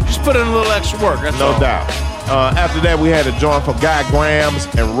 exactly. Just put in a little extra work. That's No all. doubt. After that, we had a joint from Guy Grams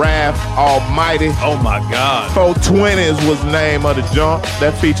and Raph Almighty. Oh my God. 420s was the name of the joint.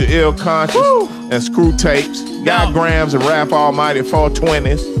 That featured Ill Conscious and Screw Tapes. Guy Grams and Raph Almighty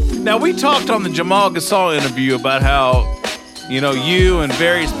 420s. Now, we talked on the Jamal Gasol interview about how, you and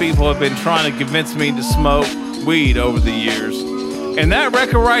various people have been trying to convince me to smoke weed over the years. And that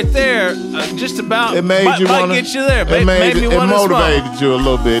record right there, just about It made might get you there. It motivated smoke. you a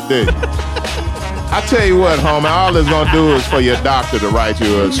little bit, didn't it? I tell you what, homie, all it's gonna do is for your doctor to write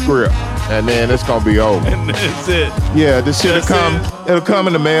you a script, and then it's gonna be over. And that's it. Yeah, this shit'll come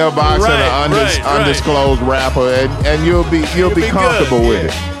in the mailbox Right, in an right. undisclosed wrapper, and you'll be comfortable good, with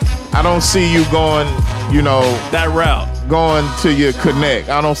it. I don't see you going, that route, going to your connect.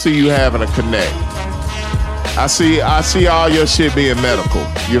 I don't see you having a connect. I see all your shit being medical.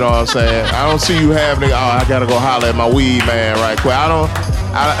 You know what I'm saying? I don't see you having. I gotta go holler at my weed man right quick.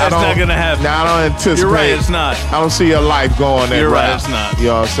 That's not gonna happen. Now I don't anticipate. You're right, it's not. I don't see your life going that You're right, route. it's not. You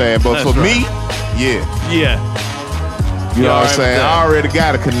know what I'm saying? But That's for right. me, yeah. Yeah. You know what I'm all right saying? with that. I already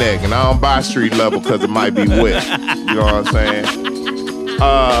got a connect, and I don't buy street level because it might be wet. You know what I'm saying?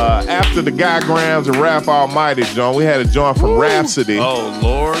 After the Guy Grams and Raph Almighty joint, we had a joint from Rhapsody. Oh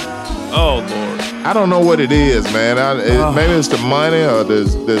Lord. I don't know what it is, man. Maybe it's the money or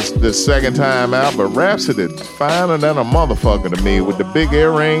this second time out, but Rhapsody finer than a motherfucker to me with the big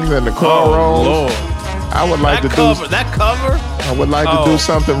earrings and the cornrows. Lord. I would like That to cover. do. That cover. I would like to do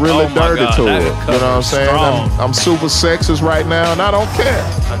something really my dirty God, to that it. You cover know what I'm is saying? strong. I'm super sexist right now, and I don't care.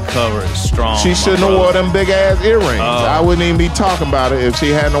 That cover is strong. She my shouldn't have brother. wore them big ass earrings. I wouldn't even be talking about it if she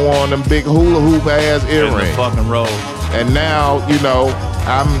hadn't worn them big hula hoop ass In the earrings. fucking road. And now,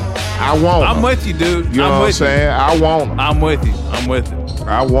 I want 'em. I'm with you, dude. You know I'm what I'm with saying? I want 'em. I'm with you. I'm with it.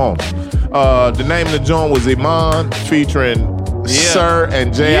 I want 'em. The name of the joint was Iman featuring Sir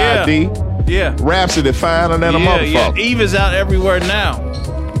and J.I.D. Yeah. Rhapsody finer than a motherfucker. Eve is out everywhere now.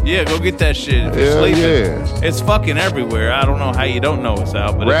 Yeah, go get that shit. If you're Yeah, sleeping. yeah. It's fucking everywhere. I don't know how you don't know it's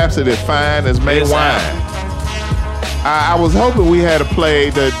out, but Rhapsody fine as May it's wine. I was hoping we had to play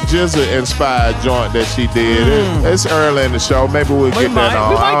the Jizza inspired joint that she did. It's early in the show. Maybe we'll get that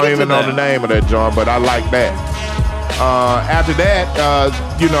on. I don't even know the name of that joint, but I like that. After that,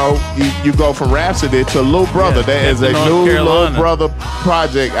 you go from Rhapsody to Lil Brother. Yeah, there is a North new Lil Carolina. Brother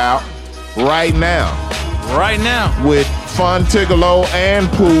project out right now. Right now. With Fun Tigolo and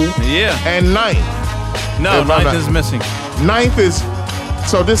Pooh. Yeah. And Ninth. No, If I'm Ninth not- is missing. Ninth is.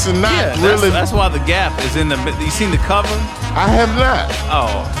 So this is not really. That's why the gap is in the. You seen the cover? I have not.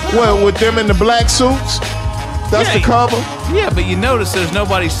 Oh. Well, with them in the black suits, that's Yeah, the cover. Yeah, but you notice there's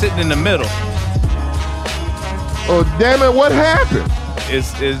nobody sitting in the middle. Oh damn it! What happened?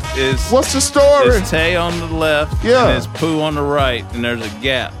 Is What's the story? It's Tay on the left, Yeah. and it's Pooh on the right, and there's a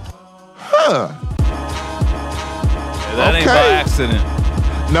gap. Huh? Yeah, that ain't by Okay. accident.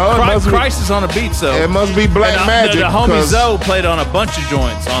 No, it must be- Crisis on the beat, so It must be Black and, Magic. The homie 'cause- Zoe played on a bunch of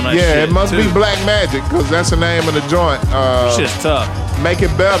joints on that shit. Yeah, it must be too. Black Magic because that's the name of the joint. Shit's tough. Make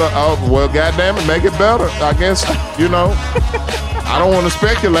it better. Oh well, goddamn it, make it better. I guess I don't want to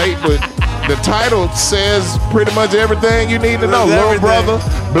speculate, but the title says pretty much everything you need to know. It's Little everything. Brother,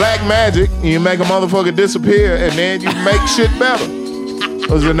 Black Magic. You make a motherfucker disappear, and then you make shit better.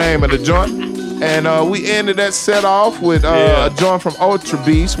 Was the name of the joint. And we ended that set off with a joint from Ultra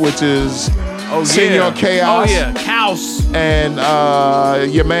Beast, which is Senor Chaos. Oh yeah, Chaos.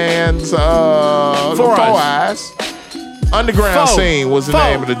 And your man's Four Eyes. Underground Foe. Scene was the Foe.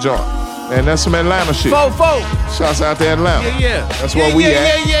 name of the joint. And that's some Atlanta shit. Fo. Shouts out to Atlanta. Yeah. That's yeah, where we yeah,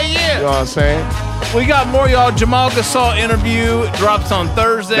 at. Yeah. You know what I'm saying? We got more, y'all. Jamal Gasol interview drops on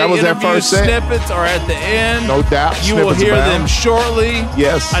Thursday. That was that Interview first set. snippets are at the end. No doubt. You will Snippets hear abound. them shortly.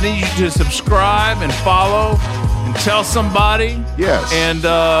 Yes. I need you to subscribe and follow and tell somebody. Yes. And,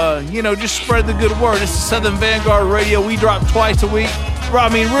 just spread the good word. This is Southern Vanguard Radio. We drop twice a week. I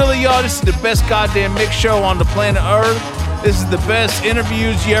mean, really, y'all, this is the best goddamn mix show on the planet Earth. This is the best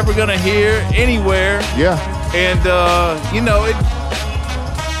interviews you're ever going to hear anywhere. Yeah. And,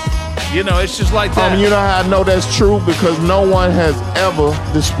 it's just like that. You know how I know that's true? Because no one has ever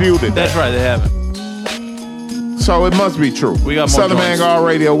disputed That's that. right, they haven't. So it must be true. We got more Southern joints. Vanguard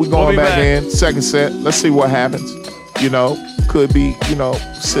Radio. We're going We'll be back back. in. Second set. Let's see what happens. Could be,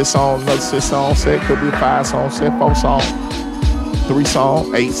 6 song, another 6 song set. Could be a 5 song set, 4 song, 3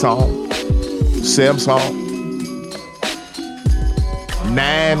 song, 8 song, 7 song.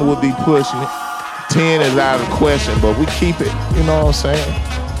 9 would be pushing it. 10 is out of the question, but we keep it. You know what I'm saying?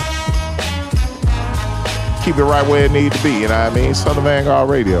 Keep it right where it needs to be. You know what I mean? Southern Vanguard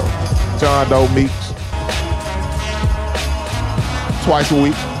Radio. John Doe Meeks. Twice a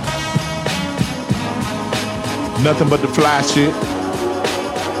week. Nothing but the fly shit.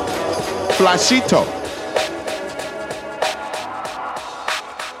 Flashito.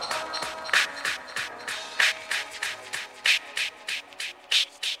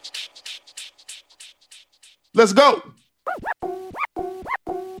 Let's go.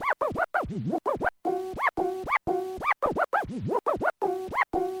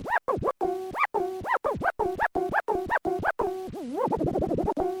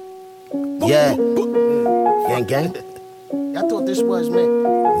 Yeah. Gang, gang. Y'all thought this was me.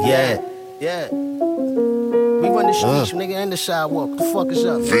 Yeah. Yeah. We run the streets, nigga, and the sidewalk. The fuck is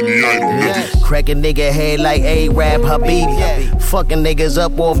up? Yeah. Crack a nigga head like A-Rap Habibi. Yeah. Fucking niggas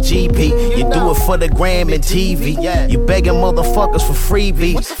up off GP. You do it for the gram and TV. Yeah. You begging motherfuckers for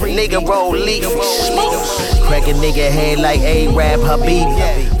freebies. Nigga roll leafy. Crack a nigga head like A-Rap Habibi.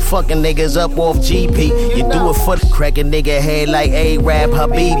 Yeah. Fucking niggas up off GP. You do it for the crack a nigga head like A-Rap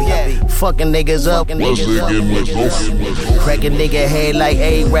Habibi. Yeah. Fucking niggas up. Crack a nigga head like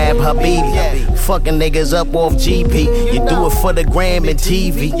A-Rap Habibi. Yeah. Fucking niggas up off GP. You do it for the gram and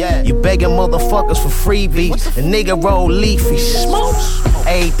TV. You begging motherfuckers for freebies. A nigga roll leafy.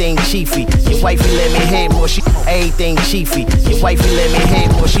 Everything chiefy. Your wifey let me hit more. She everything chiefy. Your wifey let me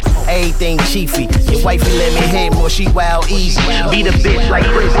hit more. She everything chiefy. Your wifey let me hit more. She wild easy. Beat a bitch like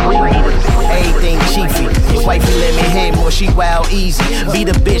Chris Breezy. Everything chiefy. Your wifey let me hit more. She wild easy. Beat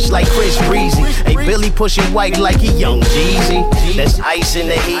a bitch like Chris Breezy. Hey, Billy pushing white like he young Jeezy. That's ice in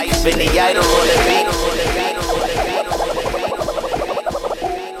the heat. Been the idol on the beat.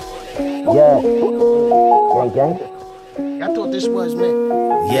 Yeah. Gang, gang. Y'all thought this was me.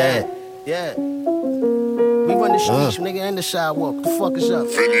 Yeah. Yeah. We run the streets, nigga, and the sidewalk. The fuck is up?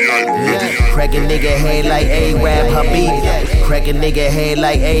 Yeah. Crack a nigga head like A-Rap Habibi. Crack a nigga head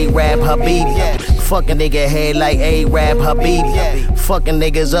like A-Rap Habibi. Fucking nigga head like A-Rap Habibi. Fucking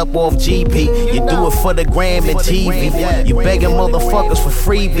niggas up off GP. You do it for the gram and TV. You begging motherfuckers for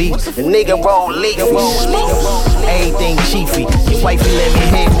freebies. The nigga roll leafy. Everything chiefy. Your wifey let me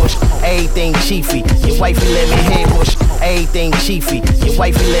hit more. Everything chiefy. Your wifey let me hit more. Everything chiefy. Your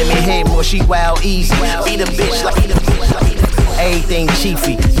wifey let me hit more. She wild easy. Beat a bitch like everything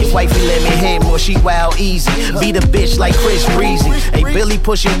chiefy. Your wifey let me hit more. She wild easy. Beat a bitch like Chris Breezy. Hey, Billy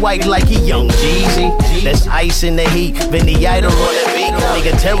pushing white like he young Jeezy. That's ice in the heat. Been the idol on the beat.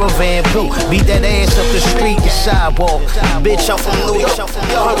 Nigga Terror Van Poo. Beat that ass up the street and sidewalk. Bitch, I'm from New York.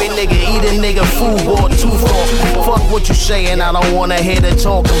 Hurry nigga, eat a nigga food or too far. Fuck what you saying, I don't wanna hear the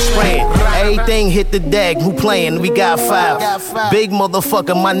talk, I'm spraying. Everything hit the deck, who playing? We got 5. Big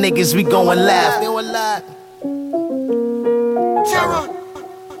motherfucker, my niggas, we going live. Terror.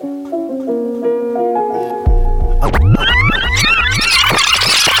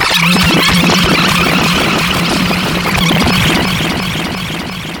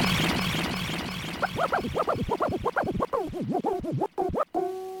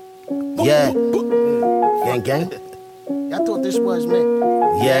 Yeah. Gang, gang. Y'all thought this was me.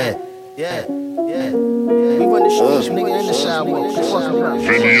 Yeah. Yeah. Yeah. We run the streets, nigga, and the sidewalk.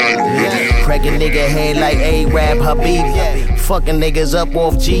 Yeah. Crack a nigga head like A-Rap Habibi. Fucking niggas up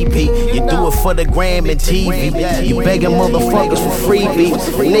off GP. You do it for the gram and TV. You begging motherfuckers for freebies.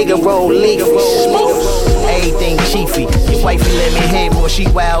 Nigga roll leafy. everything chiefy. Your wifey let me hit more, she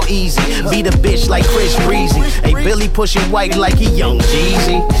wild easy. Beat a bitch like Chris Breezy. Hey, Billy pushing white like he young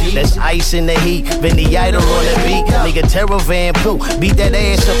Jeezy. That's ice in the heat, Vinny Idol on the beat. Nigga Terror Van Poo, beat that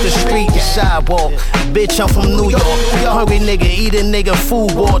ass up the street, the sidewalk. Bitch, I'm from New York. Hungry nigga, eat a nigga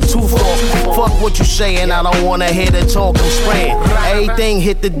food boy, 2 4. Fuck what you saying, I don't wanna hear the talk, I'm spraying. Everything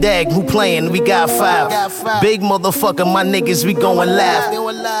hit the deck, who playing? We got 5. Big motherfucker, my niggas, we going live.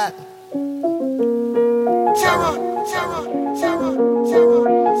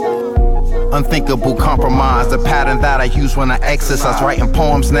 Unthinkable compromise, the pattern that I use when I exercise. Writing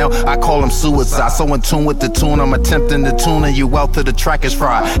poems now, I call them suicide. So in tune with the tune, I'm attempting to tune and you out to the track is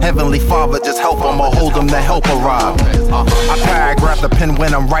fried. Heavenly Father, just help him or hold him to help arrive. I paragraph the pen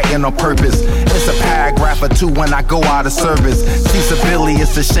when I'm writing on purpose. It's a paragraph or 2 when I go out of service. Feasibility,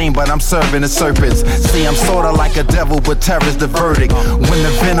 it's a shame, but I'm serving the serpents. See, I'm sorta like a devil, but terror's the verdict. When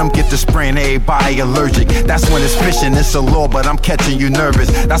the venom get to spraying, everybody allergic. That's when it's fishing, it's a law, but I'm catching you nervous.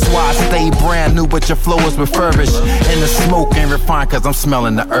 That's why I stay brand new, but your flow is refurbished. And the smoke ain't refined, cause I'm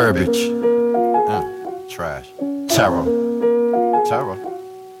smelling the herbage. Trash. Terror. Terror.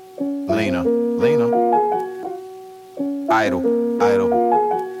 Lena. Idol.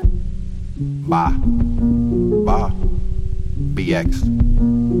 Bye. BX.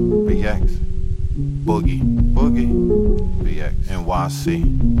 Boogie. BX. NYC.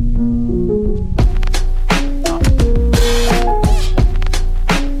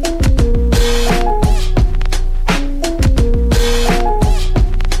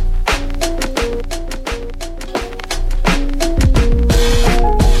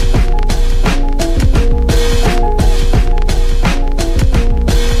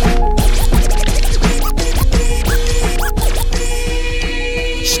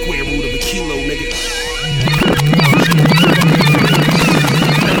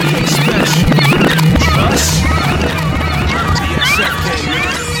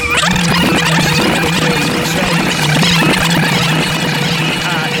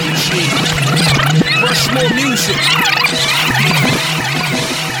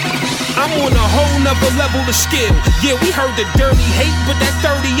 Level of skill. Yeah, we heard the dirty hate, but that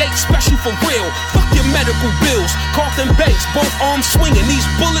 38 special for real. Fuck your medical bills, Carlton Banks, both arms swinging. These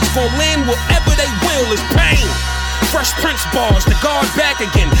bullets gon' land wherever they will. It's pain. Fresh Prince bars, the guard back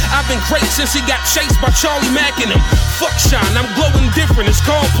again. I've been great since he got chased by Charlie Mack and them. Fuck shine, I'm glowing different. It's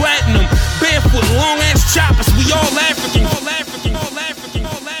called platinum. Barefoot, long ass choppers. We all African.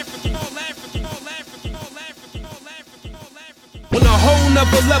 On a whole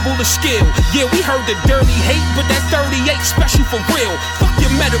nother level of skill. Yeah, we heard the dirty hate, but that 38 special for real. Fuck your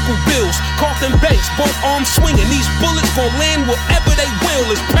medical bills, Carlton Banks, both arms swinging. These bullets gon' land wherever they will.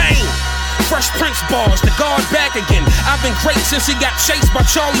 It's pain. Fresh Prince bars, the guard back again. I've been great since he got chased by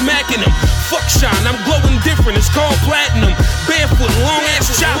Charlie Mack and them. Fuck shine, I'm glowing different. It's called platinum. Barefoot, long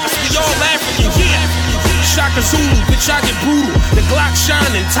ass choppers. We all African, yeah. Shaka Zulu, bitch, I get brutal. The Glock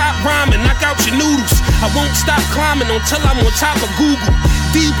shining, top rhyming, knock out your noodles. I won't stop climbing until I'm on top of Google.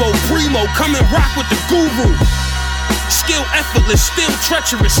 Debo, Primo, come and rock with the guru. Skill effortless, still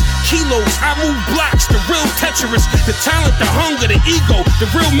treacherous. Kilos, I move blocks, the real Tetris. The talent, the hunger, the ego,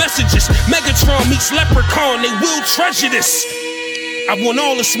 the real messages. Megatron meets Leprechaun, they will treasure this. I want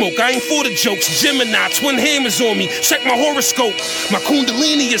all the smoke, I ain't for the jokes. Gemini, twin hammers on me. Check my horoscope. My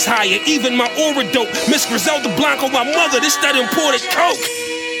Kundalini is higher, even my aura dope. Miss Griselda Blanco, my mother, this that imported coke.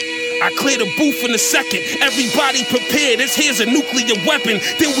 I clear the booth in a second. Everybody prepared. This here's a nuclear weapon.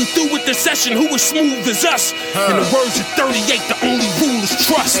 Then we through with the session. Who as smooth as us? In the words of 38, the only rule is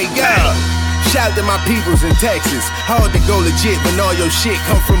trust. Hey, God. Shout out to my peoples in Texas. Hard to go legit when all your shit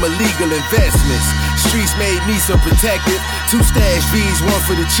come from illegal investments. Streets made me so protected. 2 stash V's, 1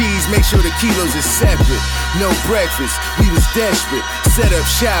 for the cheese. Make sure the kilos is separate. No breakfast, we was desperate. Set up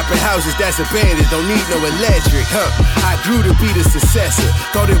shop in houses that's abandoned. Don't need no electric, I grew to be the successor.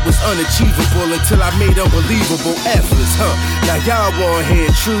 Thought it was unachievable until I made unbelievable efforts, Now y'all wanna hear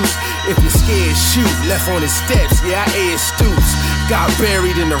truth? If you're scared, shoot. Left on his steps, yeah, I aired stoops. Got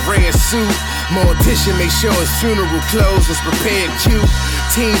buried in a red suit. Mortician make sure his funeral clothes was prepared cute.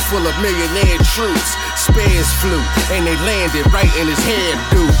 Team full of millionaire troops. Spares flew, and they landed right in his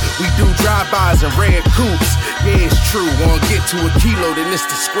hairdo. We do drive-bys and red coupes. Yeah, it's true. Wanna get to a kilo, then it's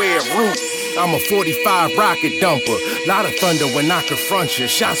the square root. I'm a 45 rocket dumper. Lot of thunder when I confront you.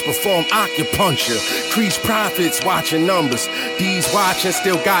 Shots perform acupuncture. Crease profits, watching numbers. These watching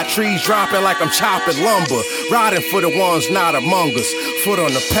still got trees dropping like I'm chopping lumber. Riding for the ones not among us. Foot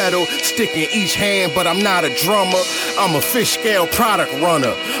on the pedal, stick in each hand, but I'm not a drummer. I'm a fish scale product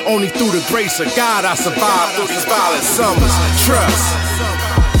runner. Only through the grace of God I survived through these violent summers. Trust.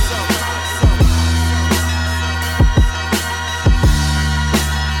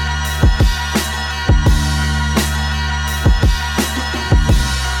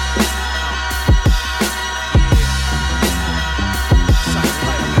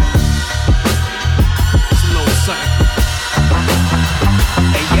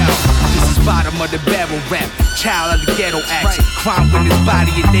 of the barrel rap, child of the ghetto acts. Crime with his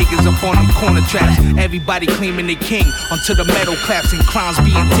body and niggas up on them corner traps. Everybody claiming they king until the metal claps and crimes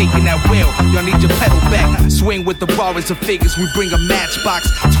being taken at will. Y'all need your pedal back. Swing with the bars and figures. We bring a matchbox.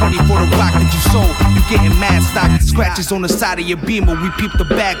 20 for the rock that you sold. You getting mad stock. Scratches on the side of your beamer. We peep the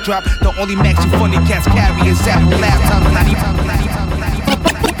backdrop. The only max you funny cats carry is Apple laptops. Not even.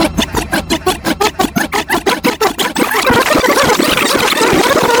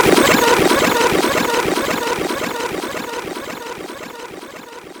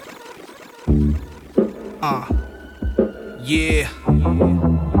 Yeah,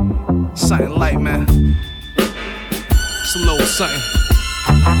 something light, man. It's a little something.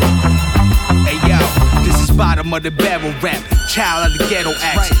 Hey yo, this is bottom of the barrel rap, child of the ghetto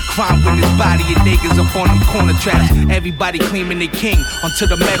acts. Crime with his body and niggas up on them corner traps. Everybody claiming they king until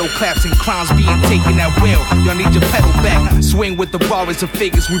the metal claps and crimes being taken at will. Y'all need your pedal back. Swing with the bars and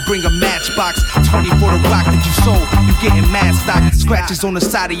figures. We bring a matchbox. 20 for the rock that you sold. You getting mad stock. Scratches on the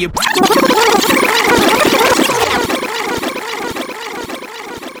side of your.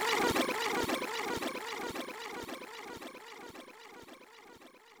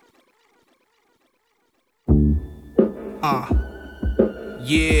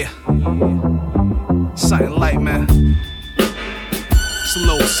 Yeah, something light, man. It's a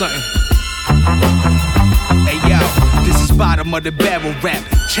little something. Hey yo, this is bottom of the barrel rap,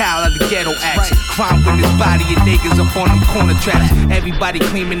 child of the ghetto acts. Crime with his body and niggas up on them corner traps. Everybody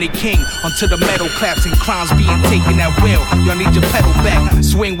claiming they king until the metal claps and crimes being taken at will. Y'all need your pedal back.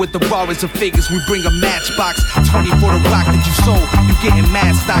 Swing with the bars and figures. We bring a matchbox. 20 for the rock that you sold. You getting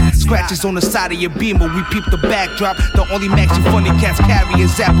mad stock. Scratches on the side of your beamer. We peep the backdrop. The only max you funny cats carry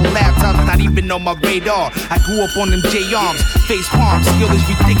is Apple laptops. Not even on my radar. I grew up on them J-arms. Face palms. Skill is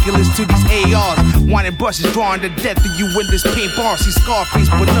ridiculous to these ARs. Wanting brushes drawing to death of you in this paint bar. See Scarface,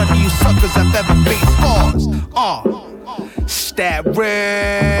 but none of you suckers have ever faced scars. Stat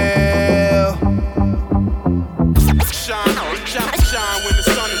real. Shine when the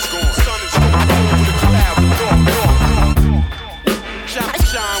sun is gone. Over the cloud, the dark.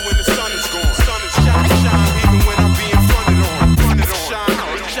 Shine when the sun is gone. Shine even when I'm being fronted on.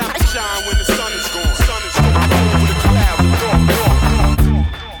 Shine when the sun is gone. Over the cloud, the dark.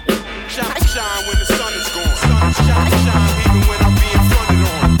 Shine when the sun is gone. Shine even when I'm being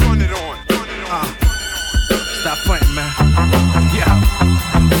fronted on. Stop fronting, man. Yeah.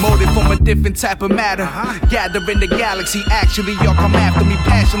 Motive from a different type of matter. Gathering the galaxy. Actually, y'all come after me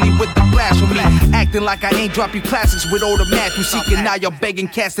passionately with the blasphemy. Acting like I ain't drop you classics with all the math you seeking. Now you're begging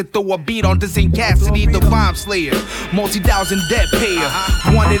cats to throw a beat on this ain't Cassidy, the rhyme slayer. Multi-thousand debt payer.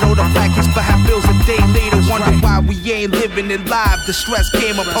 Wanted all the packets but have bills a day later. Wonder why we ain't living it live. The stress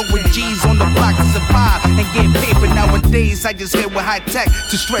came up with G's on the block to survive and get paper. Nowadays I just hit with high tech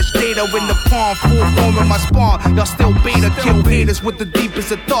to stretch data in the palm. Full form in my spawn. Y'all still beta. Kill haters with the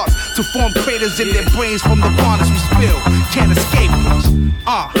deepest of thoughts to form craters in their brains from the bonds we spill. Can't escape us.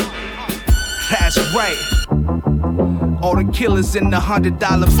 That's right. All the killers in the $100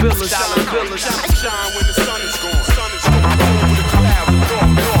 bills. Shine when the sun is gone. Over the cloud, the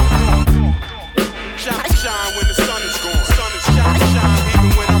dark. Shine when the sun is gone. Shine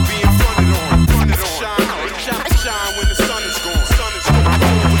even when I'm being fronted on. Shine when the sun is gone.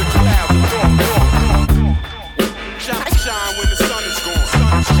 Over the cloud, the dark. Shine when the sun is gone.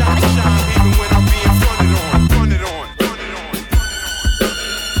 Shine even when I'm being fronted on.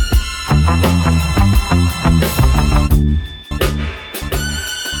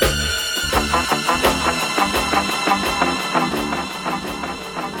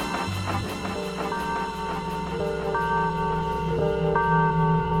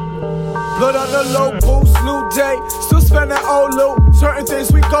 Blood on the low boost, new day, still spending old loot. Certain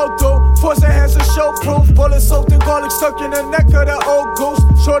things we go through, force our hands to show proof. Bullets soaked in garlic stuck in the neck of the old goose.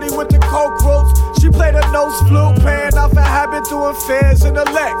 Shorty with the coke roots, she played a nose flute. Paying off a habit doing fairs in the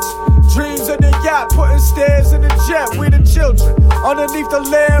Lex. Dreams in the yacht, putting stairs in the jet. We the children, underneath the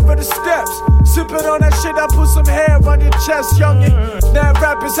layer of the steps. Sipping on that shit, I put some hair on your chest, youngin'. Now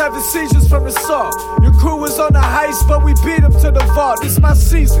rappers having seizures from the salt. Your crew was on the heist, but we beat them to the vault. It's my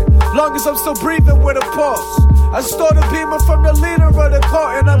season, long as I'm still breathing with a pulse. I stole the beamer from the leader of the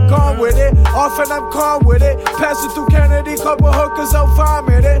court and I'm gone with it. Off and I'm calm with it. Passing through Kennedy, couple hookers, I'll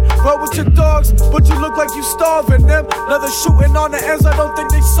vomit it. Roll with your dogs, but you look like you starving them. Another shooting on the ends, I don't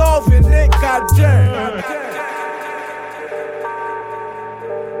think they solving it. Goddamn.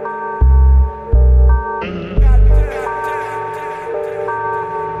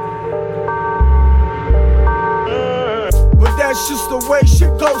 That's just the way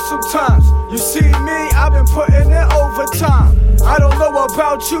shit goes sometimes. You see me, I've been putting in overtime. I don't know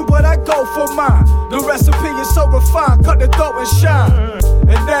about you, but I go for mine. The recipe is so refined, cut the throat and shine.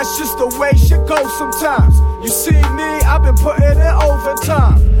 And that's just the way shit goes sometimes. You see me, I've been putting in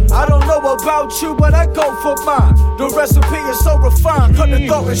overtime. I don't know about you, but I go for mine. The recipe is so refined, cut the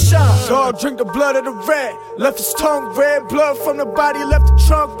throat and shine. Dog drink the blood of the red, left his tongue red. Blood from the body, left the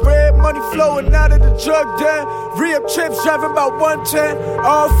trunk red. Money flowing out of the drug den. Re-up trips driving about 110.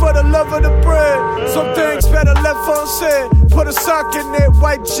 All for the love of the bread. Some things better left unsaid. Put a sock in it,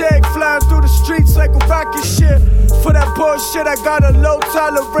 white jag flying through the streets like a rocket ship. For that bullshit, I got a low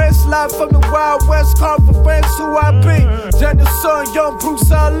tolerance. Live from the Wild West Conference, who I be. Daniel Son, young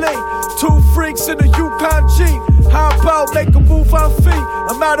Bruce Ali. Two freaks in the Yukon Jeep. How about make a move on feet?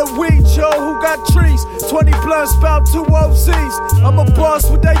 I'm out of weed, yo, who got trees? 20 blunts, about 2 OZs. I'm a boss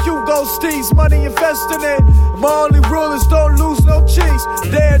with that Hugo Steez. Money investing in. My only rule is don't lose no cheese.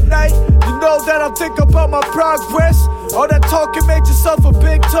 Day and night, you know that I'm thinking about my progress. All that talking made yourself a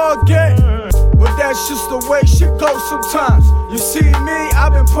big target. But that's just the way shit goes sometimes. You see me,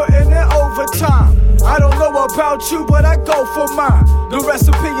 I've been putting in overtime. I don't know about you, but I go for mine. The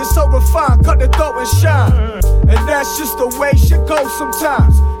recipe is so refined, cut the throat and shine. And that's just the way shit goes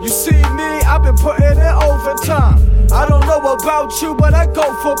sometimes. You see me, I've been putting in overtime. I don't know about you, but I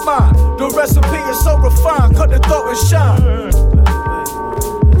go for mine. The recipe is so refined, cut the throat and shine.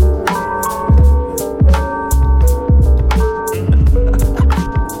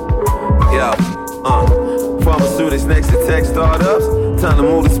 Pharmaceutics next to tech startups. Time to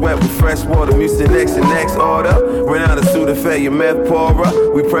move the sweat with fresh water. Music next and next order. Ran out of Sudafed, your meth pourer.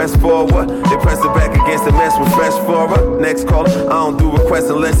 We press forward. They press it back against the mess with fresh flora. Next caller, I don't do requests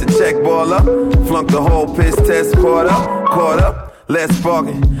unless it's check baller. Flunk the whole piss test, caught up. Let's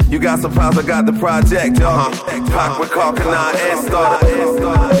bargain. You got some pounds, I got the project, y'all. Pack with Carcanine and starter.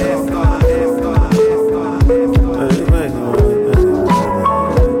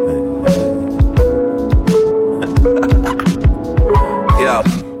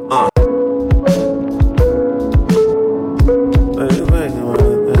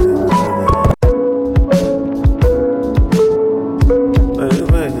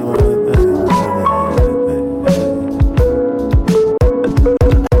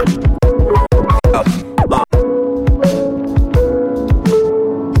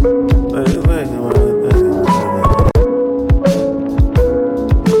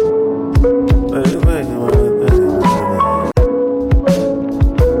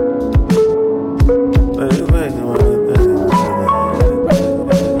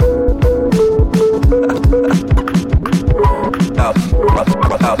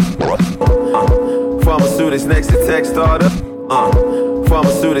 Pharmaceutics next to tech startup.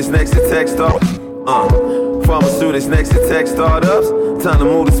 Pharmaceutics next to tech startup. Pharmaceutics next to tech startups. Time to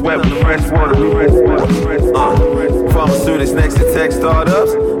move the sweat with fresh water. Pharmaceutics next to tech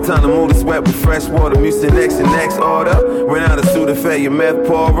startups. Time to move the sweat with fresh water. Music next and next order. Ran out of Sudafed, your meth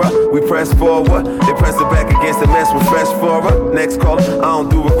pourer. We press forward. They press it back against the mess with fresh flora. Next caller, I don't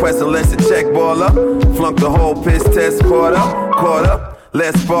do requests unless it's check baller. Flunk the whole piss test, caught up.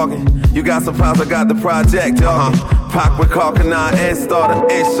 Let's bargain. You got some pounds, I got the project, y'all. Pack with Carcanine and starter,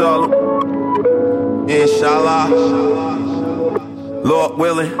 inshallah. Lord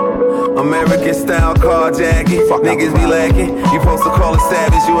willing, American style carjacking. Niggas be lacking. You supposed to call it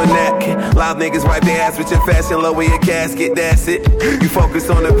savage, you a napkin. Live niggas wipe their ass with your fashion, lower your casket, that's it. You focus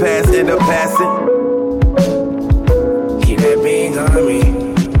on the past, end up passing. Keep that bean on me.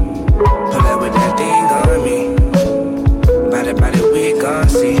 Pull up with that thing on me. By the we gon'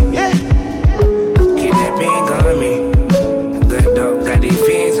 see. Yeah. Keep that bean on me. Good dog, got these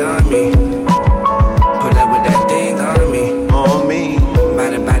fiends on me. Pull up with that thing on me. On me. By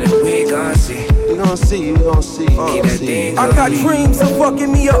the we gon' see. We gon' see. Keep that thing I got dreams of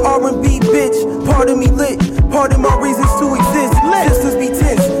fucking me a R&B bitch. Pardon me lit. Pardon my reasons to exist. Sisters be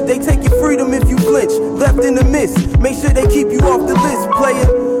tense. They take your freedom if you flinch. Left in the mist. Make sure they keep you off the list, player.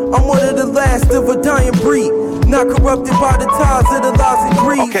 I'm one of the last of a dying breed. Not corrupted by the ties of the lies and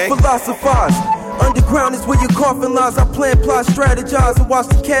greed. Philosophize. Underground is where your coffin lies. I plan, plot, strategize, and watch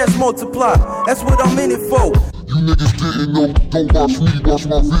the cash multiply. That's what I'm in it for. You niggas didn't know, don't watch me, watch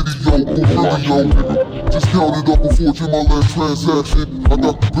my video. Just counted up before to my last transaction. I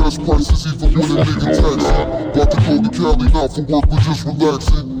got the best prices even when a nigga taxing. About to go to Cali, not for work, but just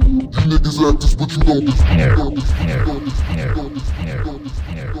relaxing. You niggas actors, but you know this.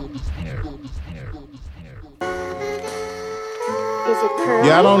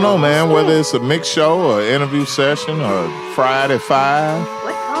 Yeah, I don't know, man, whether it's a mixed show or interview session or Friday 5.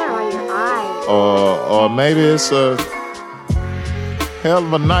 What color are your eyes? Or maybe it's a hell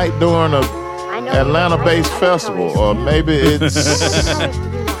of a night during a Atlanta-based festival, or maybe it's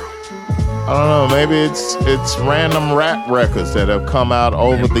I don't know. Maybe it's random rap records that have come out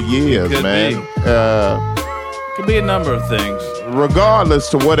over the years, man. Could be a number of things. Regardless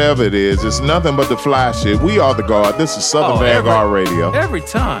to whatever it is, it's nothing but the fly shit. We are the guard. This is Southern Vanguard Radio. Every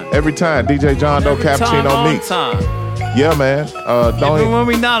time. Every time. DJ John Doe, Cappuccino on Meeks. time. Yeah, man. Even when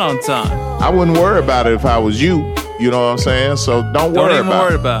we not on time. I wouldn't worry about it if I was you. You know what I'm saying? So don't worry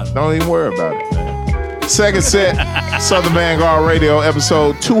about it. Don't even worry about it, man. Second set, Southern Vanguard Radio,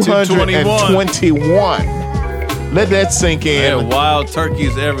 episode 221. Let that sink in. Yeah, wild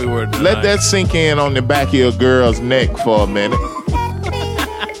turkeys everywhere tonight. Let that sink in on the back of your girl's neck for a minute.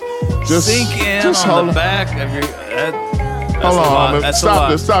 Just sink in on the back of your... Hold on, man.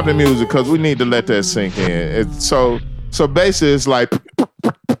 Stop the music, because we need to let that sink in. So basically, it's like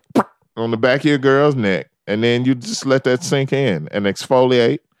on the back of your girl's neck, and then you just let that sink in and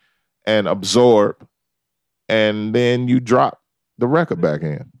exfoliate and absorb, and then you drop the record back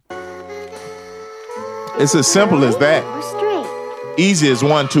in. It's as simple as that. Easy as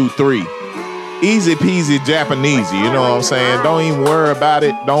 1, 2, 3. Easy peasy Japanesey, you know what I'm saying? Don't even worry about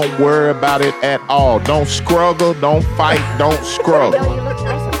it. Don't worry about it at all. Don't struggle. Don't fight. Don't struggle.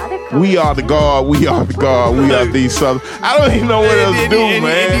 We are the guard. We are the guard. We are these Southern. I don't even know what else to do,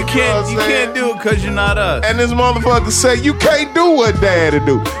 man. And you can't do it because you're not us. And this motherfucker say you can't do what Daddy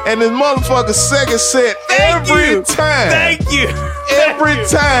do. And this motherfucker second set every time. Thank you. Every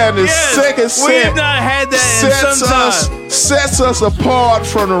time the second set. We have not had that in some time. Sets us apart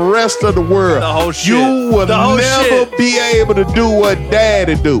from the rest of the world. The whole shit. You will never be able to do what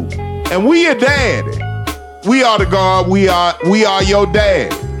Daddy do. And we your daddy. We are the guard. We are your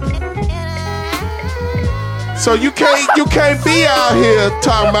dad. So you can't be out here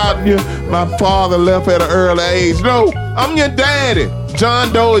talking about my father left at an early age. No, I'm your daddy.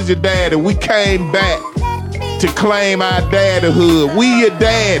 John Doe is your daddy. We came back to claim our daddyhood. We your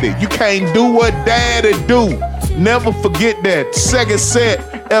daddy. You can't do what Daddy do. Never forget that. Second set,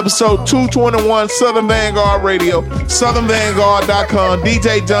 episode 221, Southern Vanguard Radio, southernvanguard.com,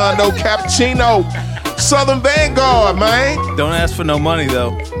 DJ John Doe, Cappuccino. Southern Vanguard, man. Don't ask for no money,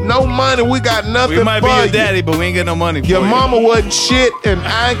 though. No money. We got nothing for you. We might be your daddy, but we ain't got no money for you. Your mama wasn't shit, and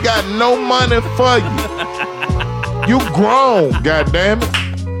I ain't got no money for you. You grown, goddammit.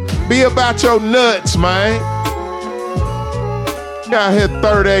 Be about your nuts, man. You out here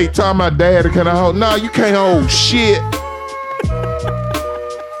 38 talking about daddy, can I hold? No, you can't hold shit.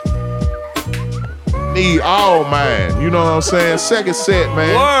 Need all mine. You know what I'm saying? Second set,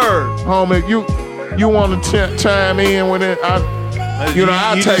 man. Word. Homie, you want to chime in with it? I'll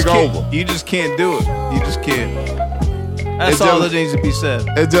take over. You just can't do it. You just can't. That's all that needs to be said.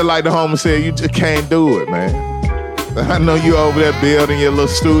 It's just like the homie said, you just can't do it, man. I know you over there building your little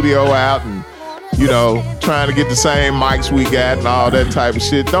studio out and, trying to get the same mics we got and all that type of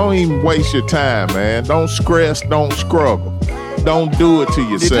shit. Don't even waste your time, man. Don't stress, don't struggle. Don't do it to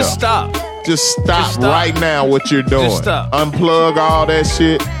yourself. Just stop. Just stop right now what you're doing. Just stop. Unplug all that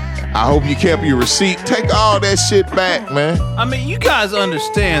shit. I hope you kept your receipt. Take all that shit back, man. I mean, you guys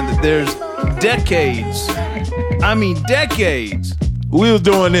understand that there's decades. Decades. We was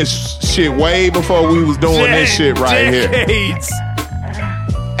doing this shit way before we was doing this shit right decades. Here.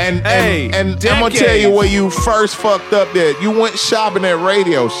 And I'm gonna tell you where you first fucked up there. You went shopping at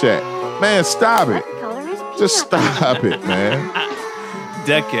Radio Shack. Man, stop it. Just stop it, man.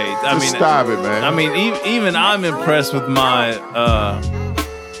 Decades. Stop it, man. I mean, even I'm impressed with my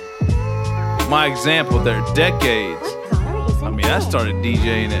example there. Decades. I mean, I started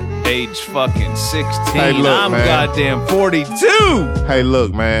DJing at age fucking 16. Hey, look, I'm man. goddamn 42. Hey,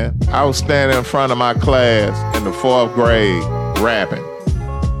 look, man. I was standing in front of my class in the 4th grade rapping.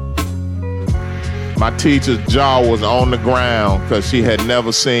 My teacher's jaw was on the ground because she had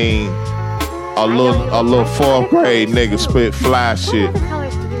never seen a little 4th grade nigga spit fly shit.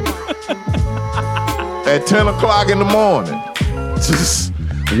 At 10 o'clock in the morning. Just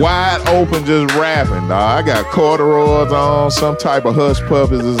wide open, just rapping, dog. I got corduroys on, some type of hush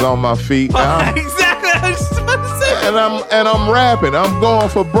puppies is on my feet. Exactly. I was just about to say. And I'm rapping. I'm going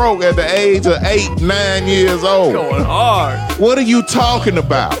for broke at the age of 8, 9 years old. Going hard. What are you talking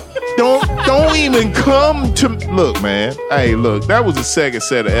about? Don't even come to look, man. Hey, look, that was the second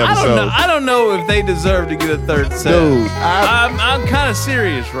set of episodes. I don't know if they deserve to get a third set. Dude, I'm kind of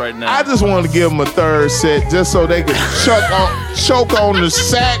serious right now. I just want to give them a third set just so they can choke on the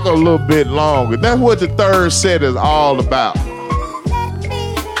sack a little bit longer. That's what the third set is all about.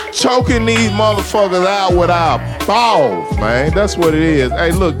 Choking these motherfuckers out with our balls, man. That's what it is.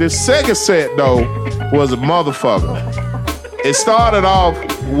 Hey, look, this second set though was a motherfucker. It started off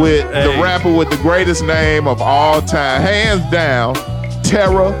with the rapper with the greatest name of all time, hands down,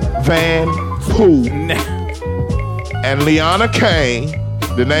 Tara Van Poo and Leanna Kane.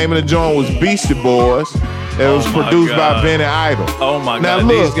 The name of the joint was Beastie Boys. It was produced by Benny Idol. Oh my now God!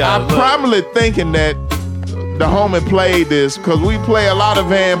 Look, These guys, I'm probably thinking that the homie played this because we play a lot of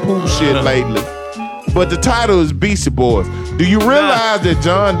Van Poo shit lately. But the title is Beastie Boys. Do you realize that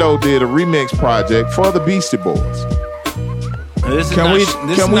John Doe did a remix project for the Beastie Boys? This is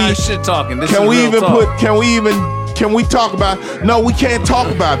not shit talking. This Can is we real even talk. Can we talk about? No, we can't talk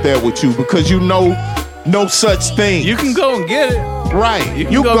about that with you because you know no such thing. You can go and get it. Right. You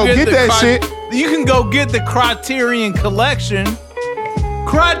can go get the that shit. You can go get the Criterion Collection.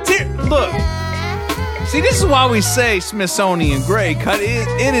 Look. See, this is why we say Smithsonian Grade, cause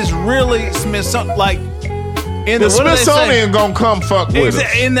it is really Smithsonian. Like in the Smithsonian gonna come fuck with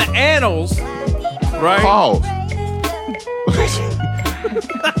us in the annals, right? Pause.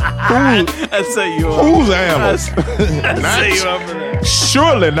 I set you up. Whose annals? I set you up for that.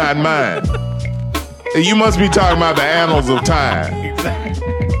 Surely not mine. You must be talking about the annals of time,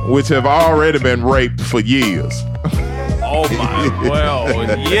 which have already been raped for years. Oh my, well,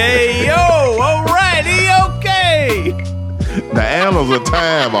 yay, yo, alrighty, okay. The annals of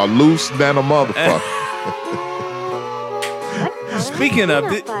time are loose than a motherfucker. Speaking of,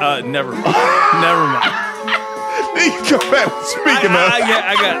 never mind. You come back. Speaking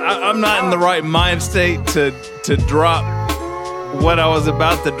I'm not in the right mind state to drop what I was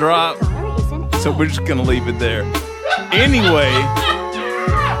about to drop, so we're just gonna leave it there. Anyway.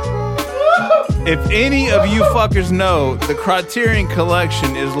 If any of you fuckers know, the Criterion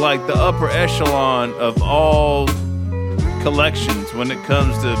Collection is like the upper echelon of all collections when it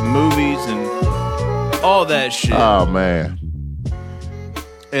comes to movies and all that shit. Oh, man.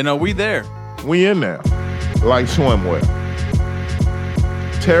 And are we there? We in there. Like swimwear.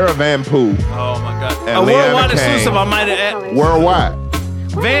 Tara Van Poo. Oh, my God. And A Leanna worldwide Kane. exclusive, I might add. Worldwide.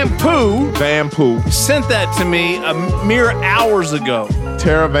 Van Poo sent that to me a mere hours ago.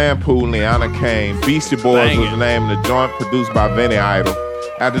 Tara Van Poo, Leanna Kane, Beastie Boys Bang was the name of the joint, produced by Benny Idol.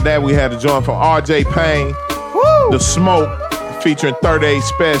 After that, we had a joint from R.J. Payne, The Smoke, featuring 38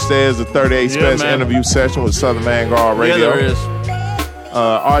 Special. There's a 38 Special interview session with Southern Vanguard Radio. Yeah, there is.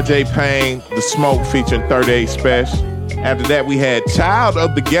 R.J. Payne, The Smoke, featuring 38 Special. After that, we had Child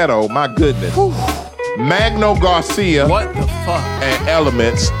of the Ghetto, my goodness. Magno Garcia. What the fuck? And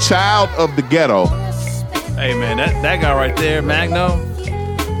Elements, Child of the Ghetto. Hey, man, that guy right there, Magno.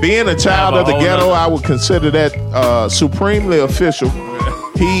 Being a child of the ghetto, I would consider that supremely official.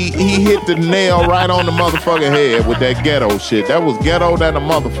 He hit the nail right on the motherfucking head with that ghetto shit. That was ghetto than a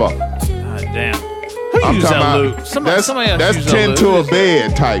motherfucker. God damn. Who I'm used talking that about loop? Somebody else that's used 10 that to loop. a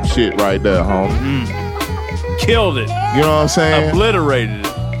bed type shit right there, homie. Killed it. You know what I'm saying? Obliterated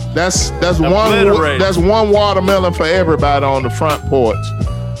it. That's Obliterated. one watermelon for everybody on the front porch.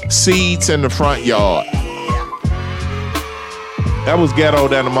 Seeds in the front yard. That was ghetto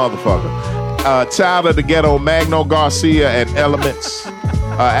than a motherfucker. Child of the Ghetto, Magno Garcia and Elements.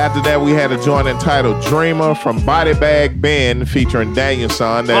 After that, we had a joint entitled Dreamer from Body Bag Ben featuring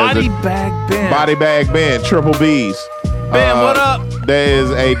Danielson. Body Bag Ben. Body Bag Ben, Triple B's. Ben, what up? There is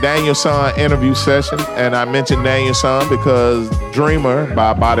a Danielson interview session, and I mentioned Danielson because Dreamer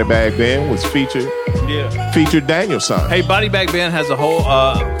by Body Bag Ben was featured Danielson. Hey, Body Bag Ben has a whole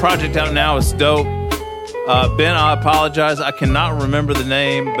project out now. It's dope. Ben, I apologize. I cannot remember the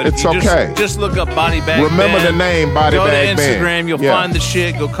name, but It's if you okay. Just look up Body Bag Remember Ben. the name Body Go Bag to Ben. Instagram. You'll Yeah. find the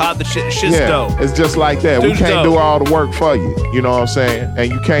shit. Go cop the shit. Shit's dope. It's just like that. Dude's we can't dope. do all the work for you. You know what I'm saying? And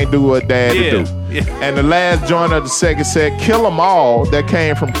you can't do what dad to do. Yeah. And the last joint of the second set, Kill 'Em All, that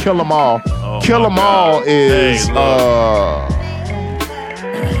came from Kill 'Em All. Kill 'Em All is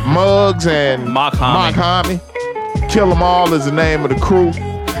Muggs and Mock Homie. Kill 'Em All is the name of the crew.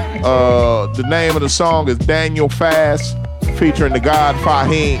 The name of the song is Daniel Fast, featuring the God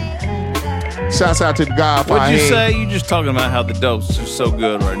Fahim. Shouts out to the God Fahim. What'd you say? You just talking about how the dope's just so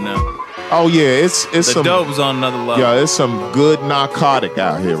good right now. Oh yeah, it's The some dope is on another level. Yeah, it's some good narcotic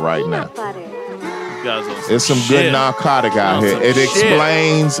out here right now. You guys on It's some shit. good narcotic out On here. some It shit.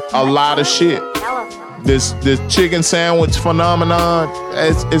 explains a lot of shit. This chicken sandwich phenomenon,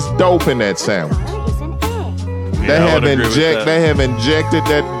 it's dope in that sandwich. Yeah, I would agree with that. They have injected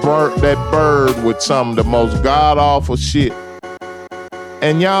that bird with some of the most god awful shit,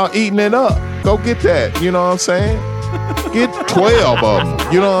 and y'all eating it up. Go get that. You know what I'm saying? Get 12 of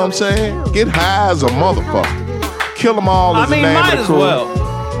them. You know what I'm saying? Get high as a motherfucker. Kill 'Em All is the name might of the as crew. well.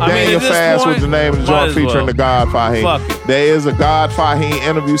 I mean, Daniel at this Fast point, was the name of the might joint as featuring well. the God Fahim. Fuck it. There is a God Fahim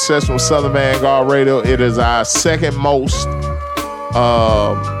interview session with Southern Vanguard Radio. It is our second most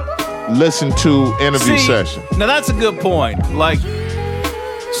listen to interview session. Now that's a good point. Like,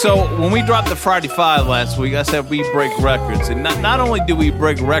 so when we dropped the Friday Five last week, I said we break records, and not only do we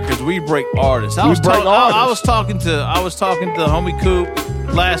break records, we break artists. I was talking to the homie Coop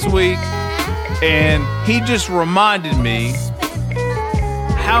last week, and he just reminded me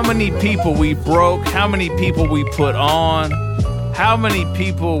how many people we broke, how many people we put on, how many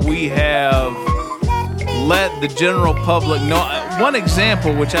people we have let the general public know. One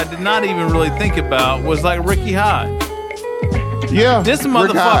example, which I did not even really think about, was like Ricky Hyde. Yeah, this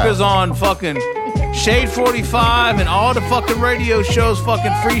motherfucker's on fucking Shade 45 and all the fucking radio shows,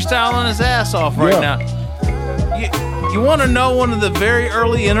 fucking freestyling his ass off right now. You want to know one of the very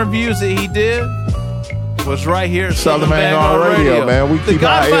early interviews that he did was right here at Southern Vanguard Radio, man. We keep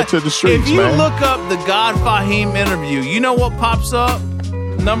our ear to the streets, If you man. look up the God Fahim interview, you know what pops up?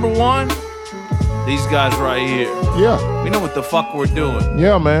 Number one, these guys right here. Yeah. We know what the fuck we're doing.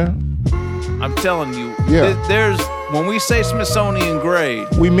 Yeah, man. I'm telling you. Yeah. There's when we say Smithsonian grade,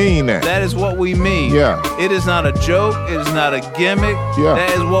 we mean that. That is what we mean. Yeah. It is not a joke. It is not a gimmick. Yeah.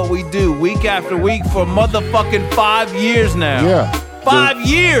 That is what we do week after week for motherfucking 5 years now. Yeah. 5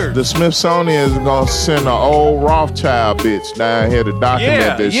 years. The Smithsonian is gonna send an old Rothschild bitch down here to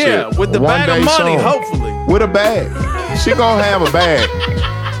document this shit. Yeah, with the One bag of day money, soon. hopefully. With a bag. She gonna have a bag.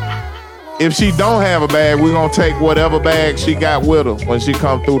 If she don't have a bag, we're gonna take whatever bag she got with her when she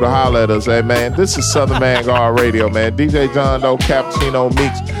come through to holler at us. Hey man, this is Southern Vanguard Radio, man. DJ John Doe, Cappuccino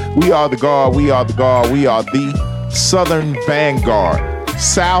Meeks. We are the guard, we are the guard, we are the Southern Vanguard.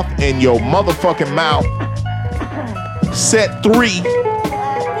 South in your motherfucking mouth. Set 3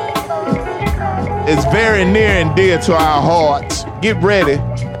 is very near and dear to our hearts. Get ready.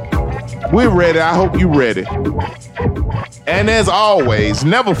 We're ready. I hope you're ready. And as always,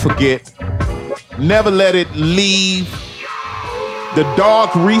 never forget, never let it leave the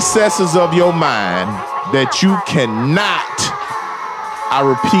dark recesses of your mind that you cannot, I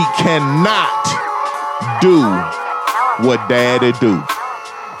repeat, cannot do what daddy do.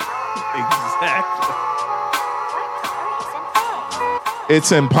 Exactly.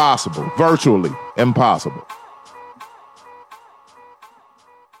 It's impossible, virtually impossible.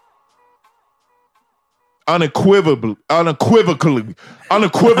 Unequivocally,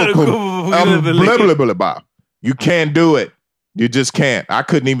 you can't do it. You just can't. I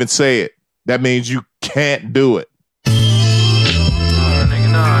couldn't even say it. That means you can't do it. You know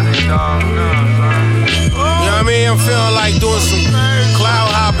what I mean? I'm feeling like doing some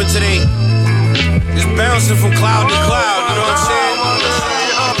cloud hopping today. Just bouncing from cloud to cloud, you know what I'm saying? You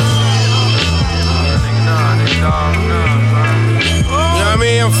know what I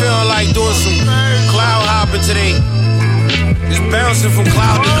mean? I'm feeling like doing some cloud hopping today. Just bouncing from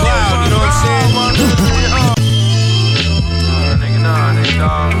cloud to cloud, you know what I'm saying? You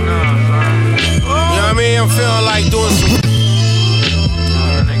know what I mean? I'm feeling like doing some.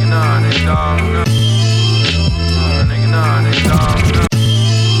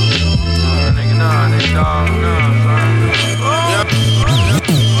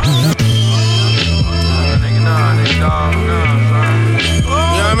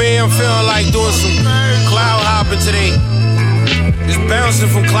 I'm feeling like doing some cloud hopping today. Just bouncing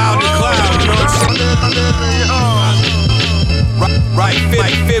from cloud to cloud, you know what I'm saying? Right,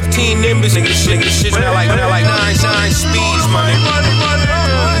 15 Nimbus, nigga, shit now like 9 speeds, my nigga.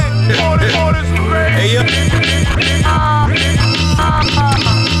 Hey, yo.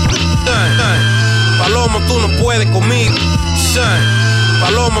 Paloma, tú no puedes conmigo, son.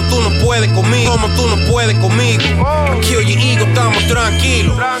 Paloma, tú no puedes conmigo. Paloma, tú no puedes conmigo. Kill your ego, estamos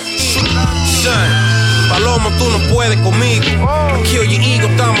tranquilos. Son, Paloma, tú no puedes conmigo. Kill your ego,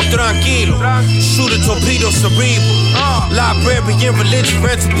 estamos tranquilos. Shoot a torpedo cerebral. Library and religion,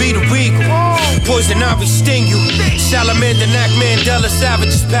 rent to be the regal. Poison ivy sting you. Salamander, Knack, Mandela,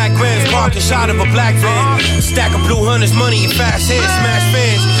 savages, pack grams. Parking shot of a black van. Stack of blue hunters, money in fast hands, smash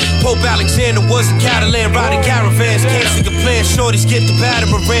fans. Pope Alexander was a Catalan riding caravans. Can't see the plan, shorties get the batter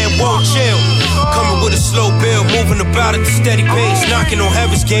and ran, whoa, chill. Coming with a slow bill, moving about at the steady pace. Knocking on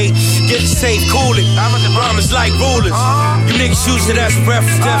heaven's gate, get the safe, cool it. Rhymes like rulers. You niggas use it as a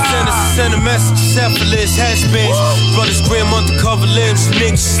reference. Death sentence, send a message, cephalus, headspins. Brothers grim undercover limbs, you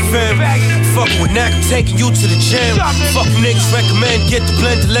niggas is fam. Fucking with Knack, I'm taking you to the gym. Fuck you niggas recommend, get the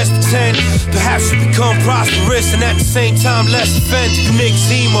blend to less than 10. Perhaps you become prosperous and at the same time less offended. You niggas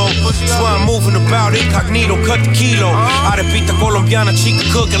emo. That's why I'm moving about incognito, cut the kilo. Arepita colombiana, chica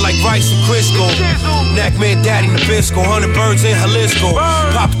cooking like rice and Crisco. Knack man, daddy Nabisco, 100 birds in Jalisco.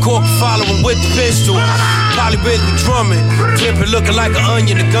 Pop the cork, following with the pistol. Polyrhythmic drumming, clipping looking like an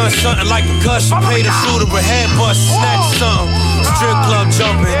onion, the gun something like percussion. Pay the shooter a head bust, snatch something. Strip club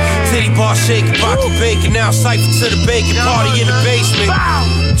jumping, titty bar shaking, Rocky bacon. Now cypher to the bacon, party in the basement.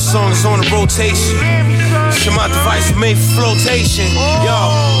 Song is on the rotation. Shit, my device is made for flotation. Yo,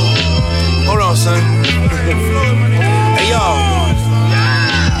 hold on, son. Hey, yo.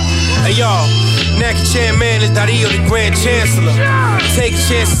 Hey, yo. Naki Chan man is Dario, the Grand Chancellor. Take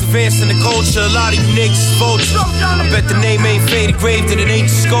chances, advancing the culture. A lot of you niggas is vultures. I bet the name ain't faded, graved in an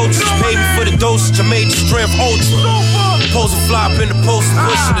ancient sculptures. Pay me for the dosage, I made the strength ultra. Pose a flop in the poster,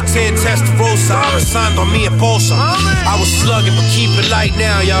 pushing the 10 Testarossa. I was signed on me and Bolsa. I was slugging, but keep it light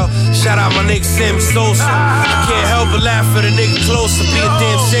now, y'all. Shout out my nigga Sammy Sosa. I can't help but laugh at a nigga closer. Be a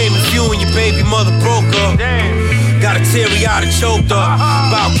damn shame if you and your baby mother broke up. Got a teary-eyed and choked up.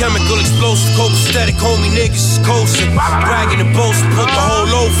 Biochemical explosive, copacetic, homie niggas is coasting. Bragging and boasting, put the whole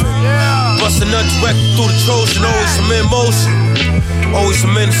over. Bust a nut direct through the Trojan, always I'm in motion. Always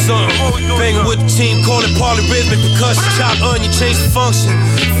I'm into something. Banging with the team, call it polyrhythmic percussion. Chop onion, change the function.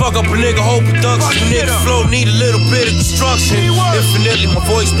 Fuck up a nigga whole production. The nigga flow need a little bit of construction. Infinitely, my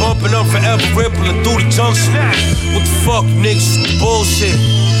voice bumping up forever, rippling through the junction. What the fuck, you niggas with the bullshit?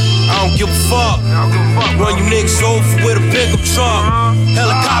 I don't give a fuck. Run you niggas over with a pickup truck.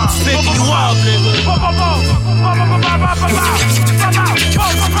 Helicopters picking you up, nigga.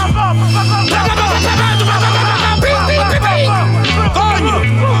 Coño,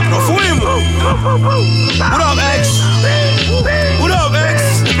 nos fuimos. What up, X? What up,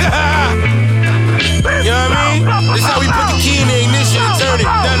 X? You know what I mean? This how we put the key in the ignition and turn it.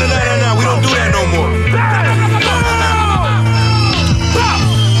 No, we don't do that no more.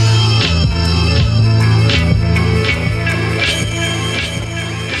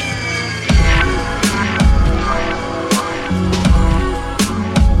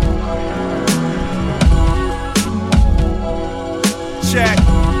 Check.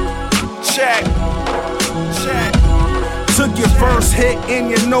 Took your first hit and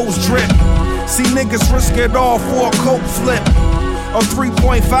your nose drip. See niggas risk it all for a coke flip. A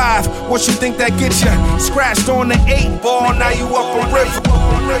 3.5, what you think that gets you? Scratched on the 8 ball, now you up a river.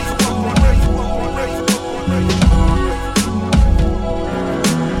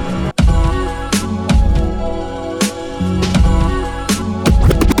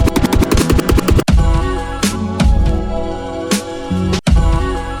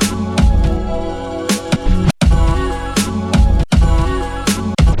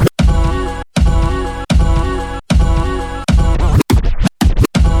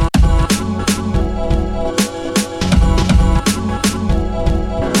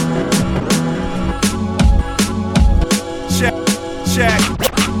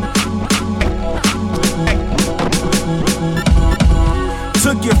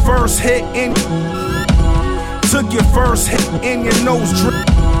 Took your first hit and your nose drip.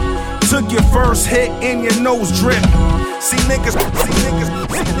 Took your first hit and your nose drip. See niggas.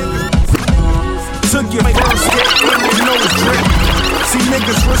 Took your first hit and your nose drip. See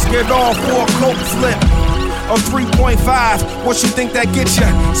niggas risk it all for a coke flip. A 3.5, what you think that gets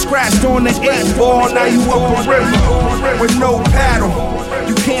you? Scratched on the 8 ball, now you up a river with no paddle.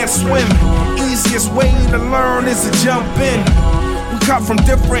 You can't swim. Easiest way to learn is to jump in. Cut from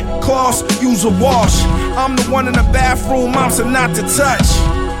different cloths, use a wash. I'm the one in the bathroom, I'm so not to touch.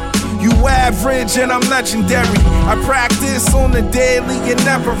 You average and I'm legendary. I practice on the daily, you're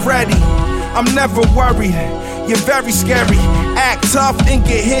never ready. I'm never worried, you're very scary. Act tough and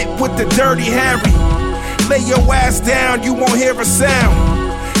get hit with the dirty Harry. Lay your ass down, you won't hear a sound.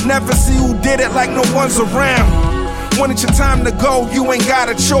 Never see who did it like no one's around. When it's your time to go, you ain't got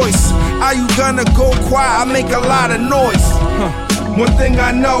a choice. Are you gonna go quiet? I make a lot of noise. One thing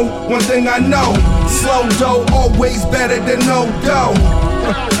I know, slow dough always better than no dough.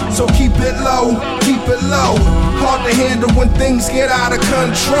 So keep it low. Hard to handle when things get out of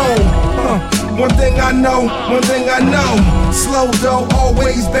control. One thing I know, slow dough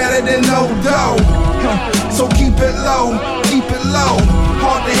always better than no dough. So keep it low.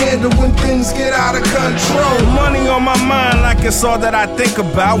 Hard to handle when things get out of control. Money on my mind like it's all that I think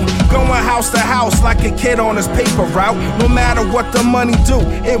about. Going house to house like a kid on his paper route. No matter what the money do,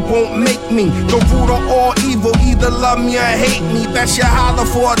 it won't make me the root of all evil. Either love me or hate me. Bet you holler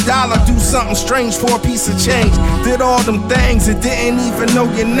for $1, do something strange for a piece of change. Did all them things and didn't even know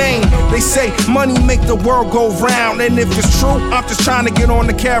your name. They say money make the world go round, and if it's true, I'm just trying to get on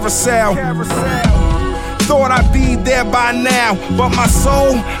the carousel. thought I'd be there by now, but my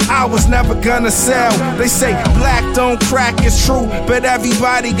soul, I was never gonna sell. They say black don't crack, it's true, but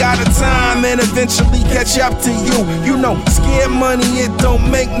everybody got a time and eventually catch up to you. You know, scared money, it don't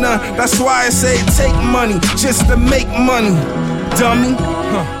make none. That's why I say it take money just to make money, dummy.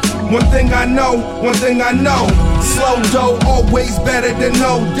 One thing I know, slow dough always better than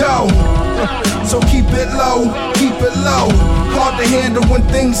no dough. So keep it low, hard to handle when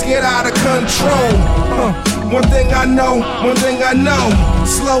things get out of control. One thing I know,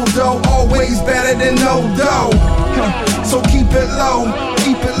 slow dough always better than no dough. So keep it low,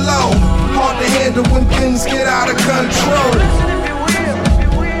 hard to handle when things get out of control.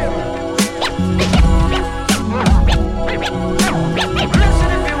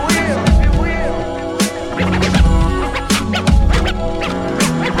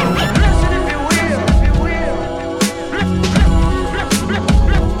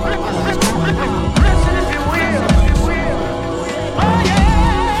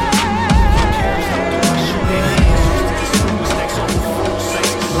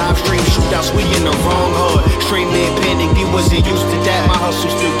 We in the wrong hood. Straight man panic, he wasn't used to that. My hustle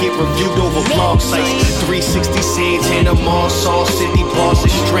still get reviewed over blog sites. 360 scenes in the mall, Saw City boss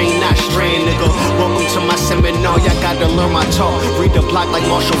is strain, not strain, nigga. Welcome to my seminar, y'all gotta learn my talk. Read the block like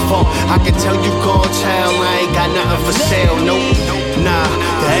Marshall Falk. I can tell you gon' tell, I ain't got nothing for sale, nope. Nah,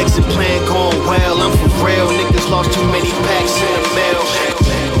 the exit plan going well, I'm for real. Niggas lost too many packs in the mail.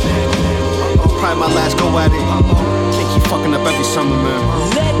 Probably my last go at it. Can't keep fucking up every summer, man.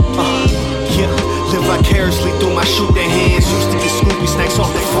 Yeah, live vicariously through my shooting hands. Used to get Scooby snacks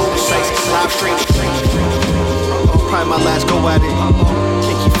off the food sites. Live stream. Probably my last go at it.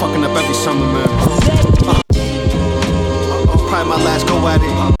 Can't keep fucking up every summer, man. Probably my last go at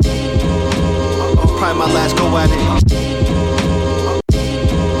it. Probably my last go at it.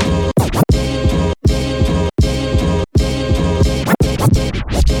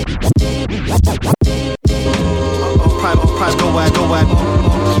 Go at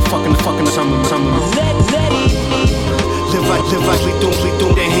fucking summer. Live like we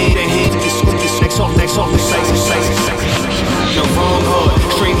through their hands. Get Scooby snacks off the sites. The wrong hood,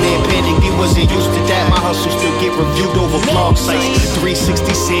 straight man panic, he wasn't used to that. My hustle still get reviewed over blog sites.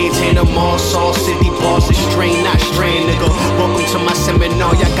 360 scenes in the mall, Saw City boss is strain, not strain, nigga. Welcome to my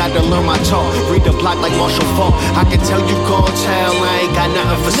seminar, y'all gotta learn my talk. Read the block like Marshall Falk. I can tell you gon' tell, I ain't got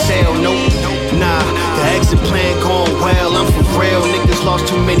nothing for sale, nope. Nah, the exit plan going well, I'm for real. Niggas lost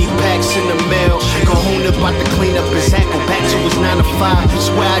too many packs in the mail. Kahuna about to clean up his act, go back to his 9 to 5.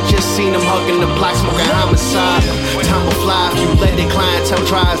 Swear I just seen him hugging the block, smoking homicide. Time will fly if you let the clientele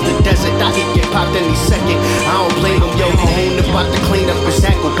dry as the desert. I could get popped any second. I don't blame him, yo. Kahuna about to clean up his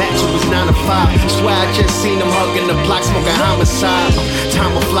act, go back to his 9 to 5. Swear I just seen him hugging the block, smoking homicide.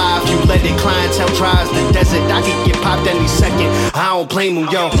 Time will fly if you let the clientele dry as the desert. I could get popped any second. I don't blame him,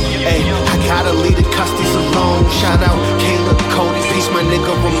 yo. Hey, I gotta leave the custies alone. Shout out Caleb, Cody, peace, my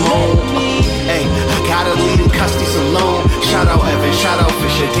nigga Ramon. Hey, I gotta leave the custies alone. Shout out Evan, shout out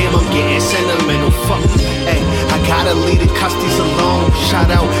Fisher. Damn, I'm getting sentimental. Fuck. Hey, I gotta leave the custies alone. Shout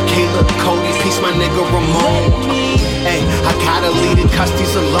out Caleb, Cody, peace, my nigga Ramon. Hey, I gotta leave the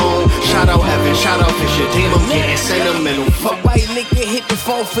custies alone. Shout out Evan, shout out Fisher. Damn, I'm getting sentimental. Fuck. A white nigga hit the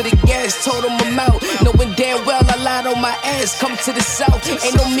phone for the gas, told him I'm out. Knowing damn well I lied on my ass. Come to the south,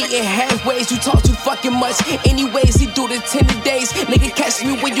 ain't no meeting halfways. You talk too fucking much. Anyways, he do the 10 days. Nigga, catch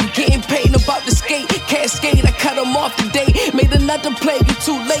me when you getting paid. About the skate, cascade. I cut him off today. Made another play, you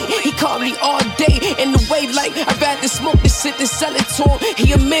too late. He called me all day in the way like I'd rather smoke this shit than sell it to him.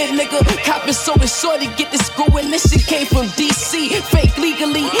 He a mid nigga, copping so it's short to get the screw. And this shit came from DC, fake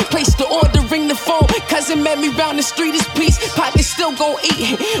legally. Placed the order, ring the phone. Cousin met me round the street, his piece. Pocket still gon'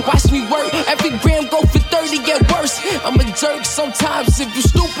 eat. Watch me work, every gram go for 30, get worse. I'm a jerk sometimes. If you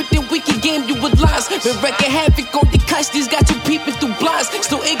stupid, then we can game you with lies. Been wrecking havoc on the custies, got you peeping through blinds.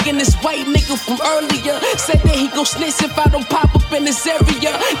 Still egging this white nigga from earlier. Said that he gon' snitch if I don't pop up in this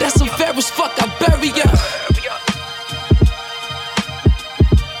area. That's unfair as fuck, I bury ya.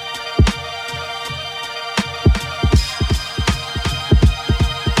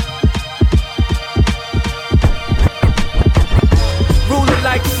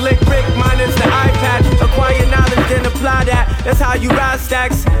 Like Slick Rick, mine is the iPad. Acquire knowledge, then apply that. That's how you rise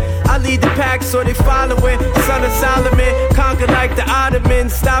stacks. I lead the pack, so they following. Son of Solomon, conquer like the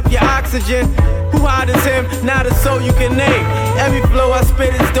Ottomans. Stop your oxygen. Who hot as him? Not a soul you can name. Every flow I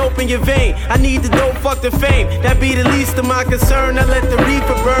spit is dope in your vein. I need the dope, fuck the fame. That be the least of my concern. I let the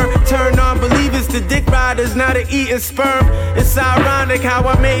reefer burn. Turn on believers to dick riders, not to eating sperm. It's ironic how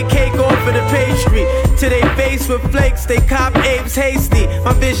I made cake off of the pastry. To they face with flakes, they cop apes hasty.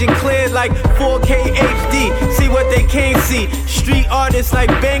 My vision clear like 4K HD. See what they can't see. Street artists like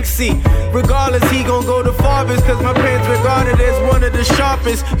Banksy. Regardless, he gon' go the farthest, cause my pen's regarded as one of the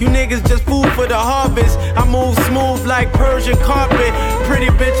sharpest. You niggas just food for the harvest. I move smooth like Persian carpet. Pretty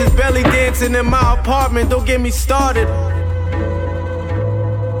bitches belly dancing in my apartment. Don't get me started.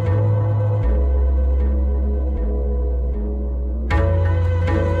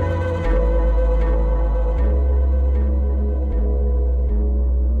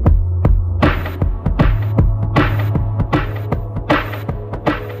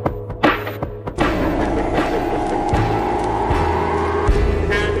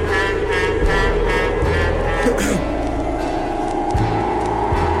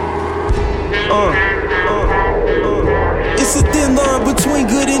 It's a thin line between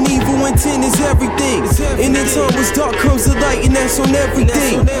good and evil. Intent is everything. And in time was dark comes the light, and that's on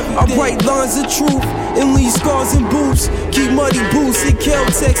everything. I write lines of truth and leave scars and boots. Keep muddy boots and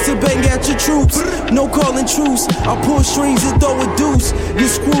Kel-Tex to bang at your troops. No calling truce. I pull strings and throw a deuce. Your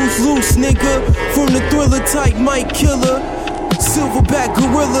screws loose, nigga. From the Thriller type Mike Killer. Silverback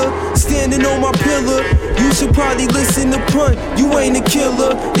gorilla, standing on my pillar. You should probably listen to Pun, you ain't a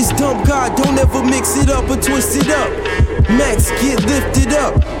killer. It's dumb God, don't ever mix it up or twist it up. Max, get lifted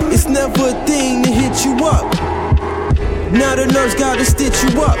up. It's never a thing to hit you up. Now the nurse gotta stitch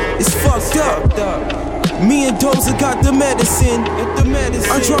you up. It's fucked up. Me and Doza got the medicine.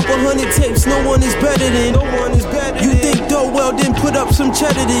 I drop 100 tapes, no one is better than. You think though, well then put up some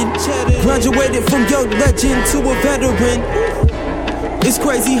cheddar then. Graduated from young legend to a veteran. It's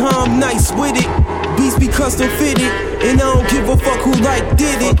crazy how I'm nice with it. Beats be custom fitted, and I don't give a fuck who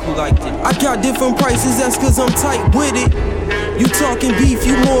did it. I got different prices, that's cause I'm tight with it. You talking beef,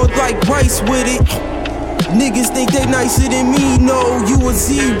 you more like rice with it. Niggas think they nicer than me, no, you a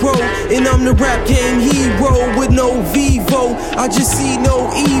zero. And I'm the rap game hero with no Vivo. I just see no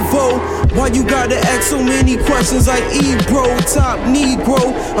Evo. Why you gotta ask so many questions like Ebro, top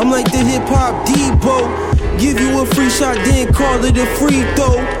Negro? I'm like the hip hop Debo. Give you a free shot, then call it a free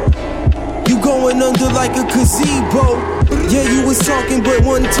throw. You going under like a gazebo. Yeah, you was talking, but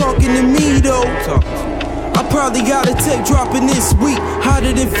wasn't talking to me though. I probably got a tape dropping this week,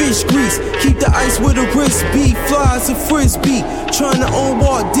 hotter than fish grease. Keep the ice with a wrist beat, fly as a frisbee. Trying to own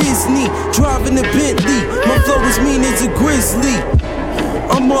Walt Disney, driving a Bentley. My flow is mean as a grizzly.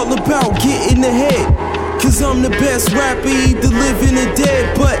 I'm all about getting ahead, cause I'm the best rapper, either living or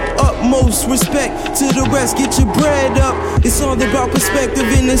dead. But utmost respect to the rest, get your bread up. It's all about perspective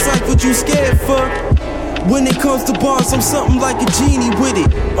in this life, what you scared for. When it comes to bars, I'm something like a genie with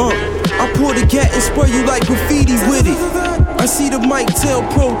it. I pour the gat and spray you like graffiti with it. I see the mic, tell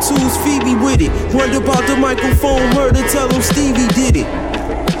Pro Tools, feed me with it. Wonder about the microphone, murder, tell them Stevie did it.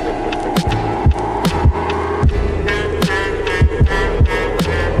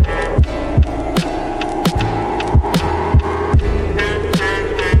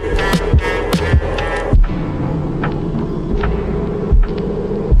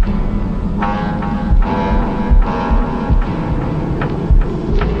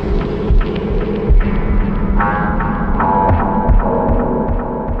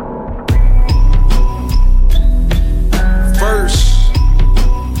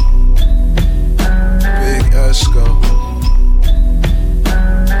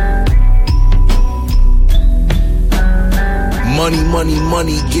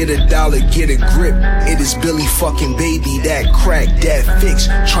 Money, get a dollar, get a grip. It is Billy fucking baby, that crack, that fix.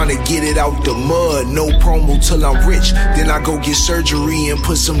 Tryna get it out the mud, no promo till I'm rich. Then I go get surgery and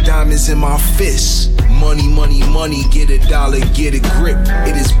put some diamonds in my fists. Money, get a dollar, get a grip.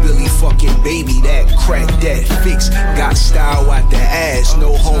 It is Billy fucking baby, that crack, that fix. Got style out the ass,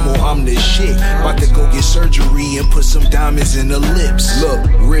 no homo, I'm the shit. About to go get surgery and put some diamonds in the lips. Look,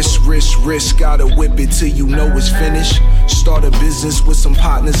 wrist, gotta whip it till you know it's finished. Start a business with some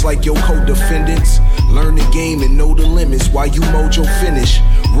partners like your co-defendants. Learn the game and know the limits while you mojo finish.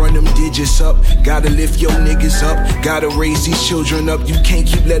 Run them digits up, gotta lift your niggas up. Gotta raise these children up, you can't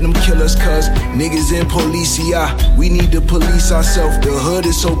keep letting them kill us. Cause niggas in policia, we need to police ourselves. The hood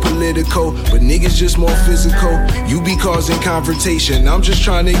is so political, but niggas just more physical. You be causing confrontation, I'm just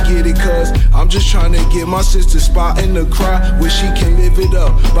trying to get it. Cause I'm just trying to get my sister spot in the crowd where she can live it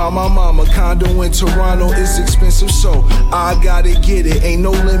up. Buy my mama condo in Toronto, it's expensive, so I gotta get it. Ain't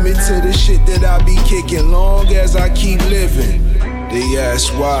no limit to the shit that I be kicking, long as I keep living. They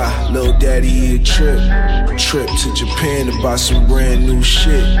ask why, Lil Daddy a trip to Japan to buy some brand new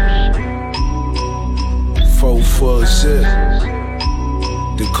shit. for a zip.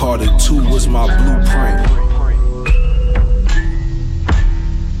 The Carter 2 was my blueprint.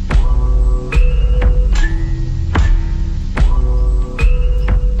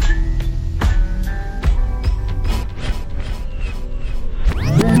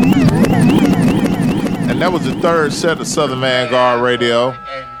 And that was the third set of Southern Vanguard Radio.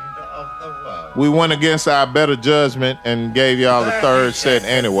 We went against our better judgment and gave y'all the third set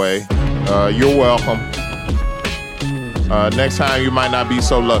anyway. You're welcome. Next time you might not be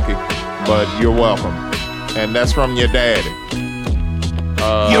so lucky, but you're welcome. And that's from your daddy.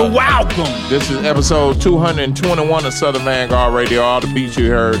 You're welcome. This is episode 221 of Southern Vanguard Radio. All the beats you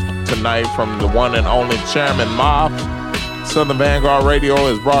heard tonight from the one and only Chairman Mob. Southern Vanguard Radio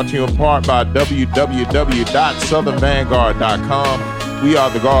is brought to you in part by www.southernvanguard.com. We are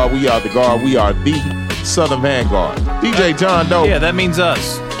the guard, we are the guard, we are the Southern Vanguard. DJ John Doe. Yeah, that means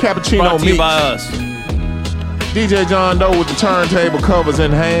us. Cappuccino Brought to you Mix. by us. DJ John Doe with the turntable covers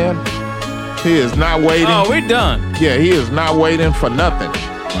in hand. He is not waiting. Oh, we're done. Yeah, he is not waiting for nothing.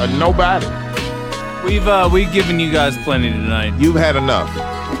 Nobody. We've given you guys plenty tonight. You've had enough.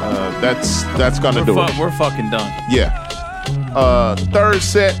 That's gonna do it. We're fucking done. Yeah. Third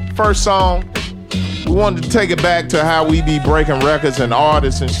set, first song. We wanted to take it back to how we be breaking records and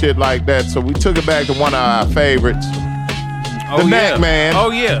artists and shit like that. So we took it back to one of our favorites. The Knack Man.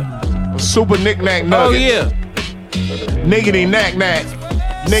 Oh yeah. Super Knick Knack Nugget. Oh yeah. Niggity Knack Knack.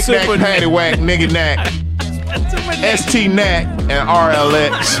 Knick Knack Super Patty Whack Niggy Knack. ST Knack and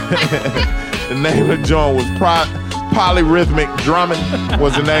RLX. The name of the joint was Polyrhythmic Drumming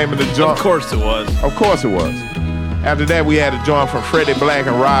was the name of the joint. Of course it was. Of course it was. After that, we had a joint from Freddie Black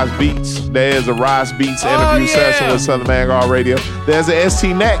and Ross Beats. There's a Ross Beats interview session with Southern Vanguard Radio. There's a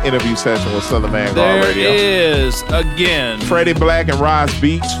ST Knack interview session with Southern Vanguard Radio. There is, again. Freddie Black and Ross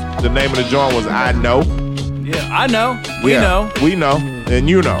Beats. The name of the joint was I Know. Yeah, I know. We know. We know. And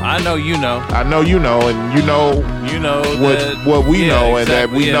you know. I know you know. I know you know. And you know what we know and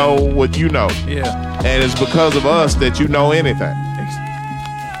that we know what you know. Yeah. And it's because of us that you know anything.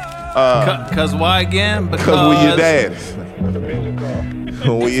 Because why again? Because we your daddy.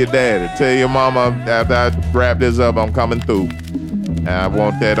 We your daddy. Tell your mama after I wrap this up, I'm coming through. And I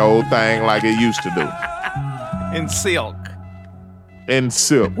want that old thing like it used to do. In silk. In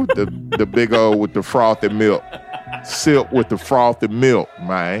silk with the big old with the frothy milk. Silk with the frothy milk,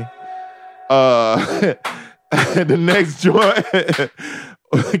 man. The next joint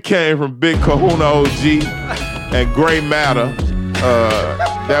came from Big Kahuna OG and Great Matter.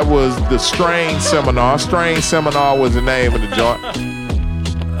 That was the Strange Seminar. Strange Seminar was the name of the joint.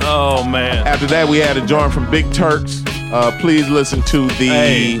 Oh, man. After that, we had a joint from Big Turks. Please listen to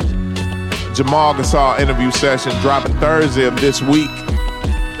the Jamal Gasol interview session dropping Thursday of this week.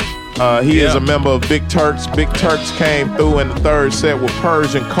 He is a member of Big Turks. Big Turks came through in the third set with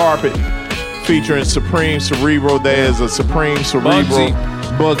Persian Carpet featuring Supreme Cerebral. There's a Supreme Cerebral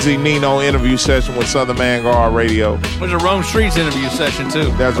Bugsy Nino interview session with Southern Vanguard Radio. There's a Rome Streets interview session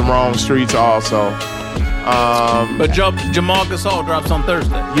too. There's a Rome Streets also. But Jamal Gasol drops on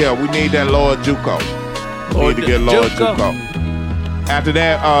Thursday. Yeah, we need that Lord Juco. We need to get Lord Juco. After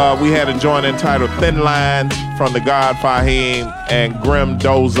that, we had a joint entitled Thin Lines from the God Fahim and Grim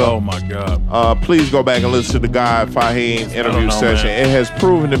Doza. Oh my God. Please go back and listen to the God Fahim interview session. Man. It has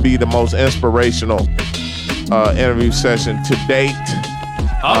proven to be the most inspirational interview session to date.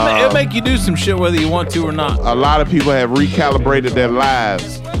 It'll make you do some shit whether you want to or not. A lot of people have recalibrated their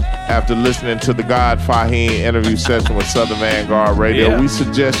lives after listening to the God Fahim interview session with Southern Vanguard Radio. Yeah. We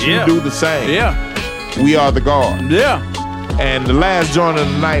suggest you do the same. Yeah. We are the guard. Yeah. And the last joint of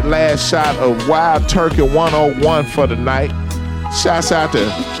the night, last shot of Wild Turkey 101 for the night. Shouts out to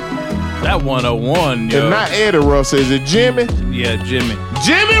that 101, yo. It's not Eddie Russell, is it Jimmy? Yeah, Jimmy.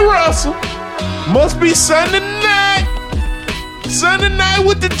 Jimmy Russell. Must be Sunday night. Sunday night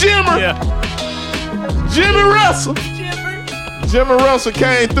with the Jimmer. Yeah. Jimmy Russell. Jimmy Russell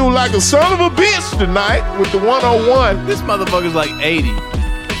came through like a son of a bitch tonight with the 101. This motherfucker's like 80.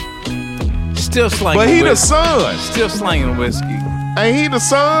 Still slanging But he whiskey. the son. Still slanging whiskey. Ain't he the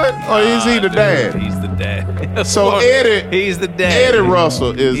son or is he the dad? He's the dad. So Eddie, he's the dad. Eddie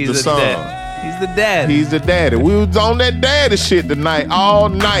Russell is He's the son. dad. He's the dad. He's the daddy. We was on that daddy shit tonight, all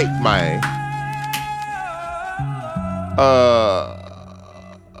night, man.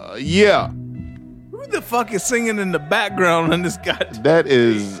 Yeah. Who the fuck is singing in the background on this guy? That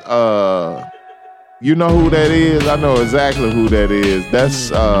is, you know who that is? I know exactly who that is.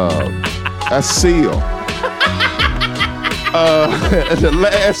 That's Seal. The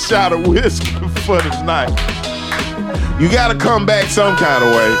last shot of whiskey for the night. You gotta come back some kind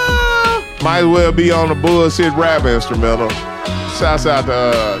of way. Might as well be on the bullshit rap instrumental. Shouts out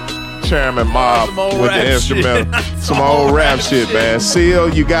to Chairman Mob with the instrumental. Some old rap shit, man. Seal,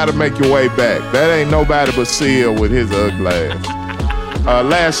 you got to make your way back. That ain't nobody but Seal with his ugly ass.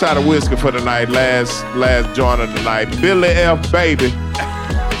 Last shot of whiskey for the night. Last joint of the night. Billy F. Baby.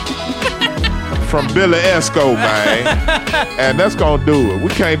 From Billy Esco, man. And that's going to do it. We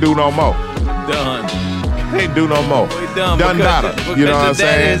can't do no more. Done. Can't do no more. We done. Done nada. You know what I'm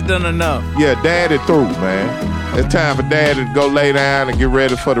saying? Daddy has done enough. Yeah, Daddy through, man. It's time for Daddy to go lay down and get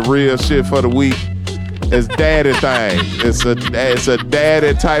ready for the real shit for the week. It's Daddy thing. It's a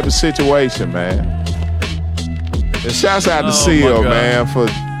Daddy type of situation, man. And shouts out to Seal, man, for,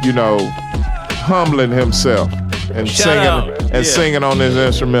 you know, humbling himself and singing on this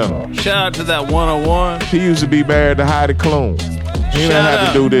instrumental. Shout out to that 101. He used to be married to Heidi Klum. He didn't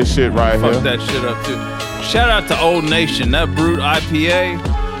have to do this shit right here. Fuck that shit up too. Shout out to Old Nation, that Brute IPA,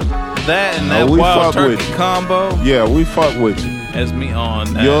 that and that Wild Turkey combo. Yeah, we fuck with you. That's me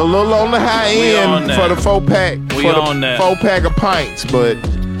on that. You're a little on the high end for the 4-pack. We on that. 4-pack of pints, but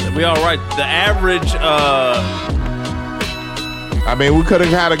we all right. The average. I mean, we could have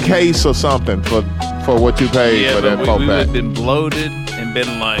had a case or something for what you paid for that 4-pack. We would have been bloated and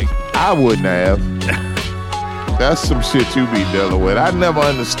been like. I wouldn't have. That's some shit you be dealing with. I never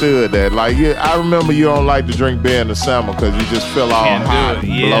understood that. Like, I remember you don't like to drink beer in the summer because you just feel all hot and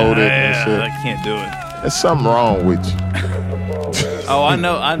bloated and shit. I can't do it. There's something wrong with you. Oh, I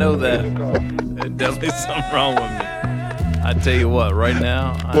know that. There's definitely something wrong with me. I tell you what, right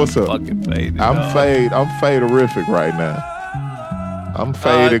now, What's up? Fucking faded. I'm faderific right now. I'm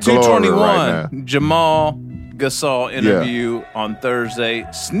faded glory right now. Jamal Gasol interview on Thursday.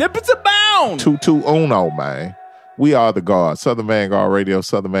 Snippets abound. 221, man. We are the guard. Southern Vanguard Radio,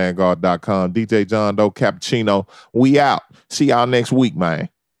 southernvanguard.com. DJ John Doe Cappuccino. We out. See y'all next week, man.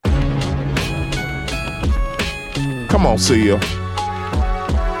 Come on, Seal.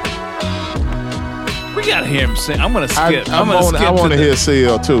 We gotta hear him sing. I'm gonna skip. I want to hear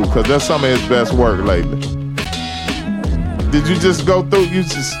Seal too, because that's some of his best work lately. Did you just go through? You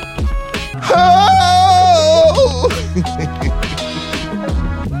just. Oh!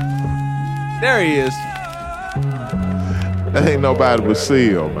 There he is. That ain't nobody but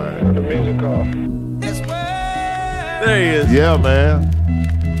Seal, man. There he is. Yeah, man.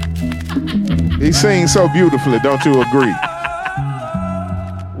 He sings so beautifully, don't you agree?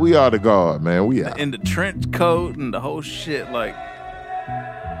 We are the guard, man. We out. In the trench coat and the whole shit, like.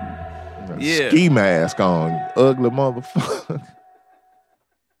 Yeah. Ski mask on, ugly motherfucker.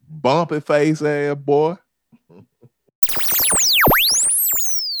 Bumpy face ass boy.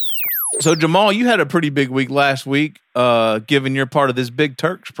 So Jamal, you had a pretty big week last week, given you're part of this Big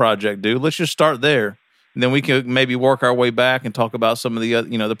Turks project, dude. Let's just start there, and then we can maybe work our way back and talk about some of the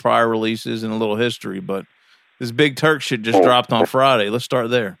the prior releases and a little history. But this Big Turk shit just dropped on Friday. Let's start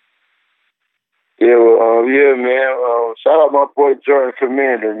there. Yeah, well, man. Shout out my boy Jordan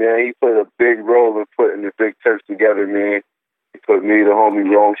Commander, man. He played a big role in putting the Big Turks together, man. He put me, the homie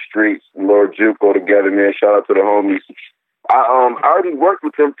Wrong Streets, and Lord Juco together, man. Shout out to the homies. I already worked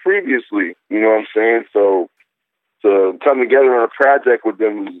with them previously, you know what I'm saying? So to come together on a project with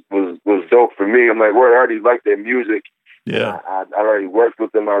them was dope for me. I'm like, well, I already like their music. Yeah. I already worked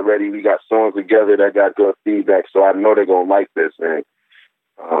with them already. We got songs together that got good feedback, so I know they're going to like this, man.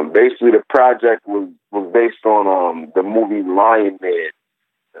 Basically, the project was based on the movie Lion Man.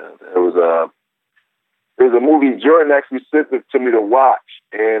 It was a movie Jordan actually sent it to me to watch,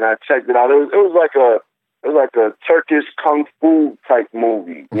 and I checked it out. It was like a Turkish kung fu type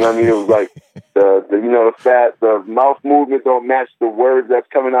movie. You know what I mean? It was like the mouth movement don't match the words that's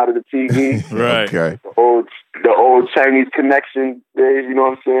coming out of the TV. Right. Okay. The old Chinese connection days. You know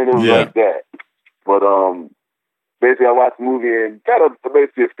what I'm saying? It was like that. But basically, I watched the movie and got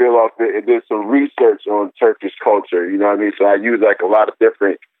basically a feel off it and did some research on Turkish culture. You know what I mean? So I used like a lot of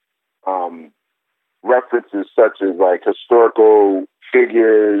different references, such as like historical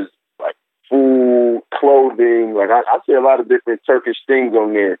figures, like food, clothing. Like I see a lot of different Turkish things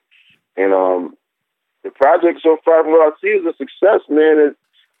on there. And the project so far, from what I see, is a success, man.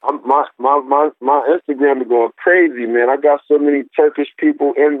 My Instagram is going crazy, man. I got so many Turkish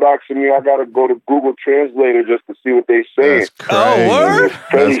people inboxing me. I got to go to Google Translator just to see what they say. That's crazy. Oh, word? It's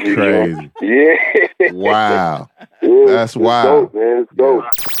crazy, That's crazy. Man. Yeah. Wow. Yeah, That's it's wild. Dope, man. It's dope.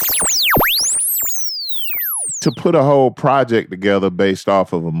 To put a whole project together based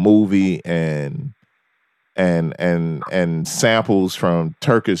off of a movie and samples from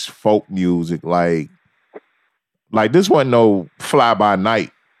Turkish folk music, like this wasn't no fly by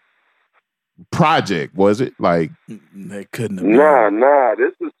night project, was it? Like they couldn't have been. Nah.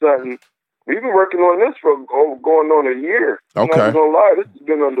 This is something we've been working on this for going on a year. I'm Okay. not gonna lie, this has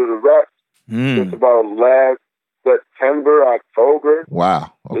been under the wraps since about last September, October.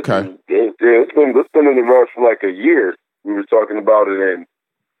 Wow. Okay. It's been in the wraps for like a year. We were talking about it, and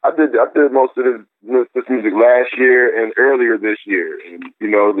I did most of this music last year and earlier this year, and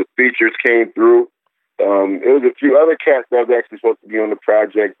the features came through. It was a few other cats that was actually supposed to be on the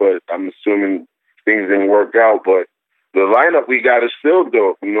project, but I'm assuming things didn't work out. But the lineup we got is still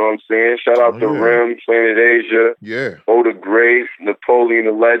dope. You know what I'm saying? Shout out to Rim, Planet Asia, Oda Grace, Napoleon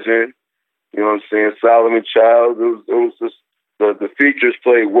the Legend. You know what I'm saying? Solomon Child. It was just the features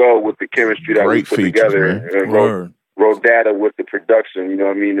played well with the chemistry that we put together, and wrote data with the production. You know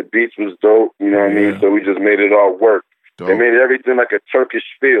what I mean? The beats was dope. You know what I mean? So we just made it all work. They made everything like a Turkish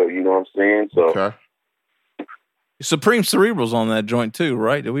feel. You know what I'm saying? So. Supreme Cerebral's on that joint too,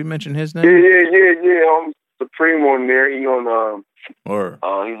 right? Did we mention his name? Yeah. Supreme on there. He on he's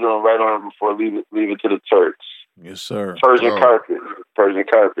on right on before leave it to the Turks. Yes, sir. Persian Carpet.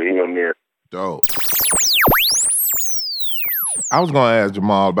 He on there. Dope. I was gonna ask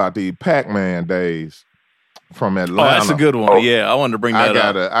Jamal about the Pac-Man days from Atlanta. Oh, that's a good one. Yeah, I wanted to bring that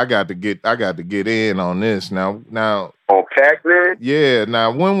up. I got to get in on this now. On Pac-Man? Yeah.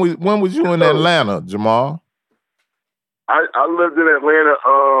 Now, when was you in Atlanta, Jamal? I lived in Atlanta.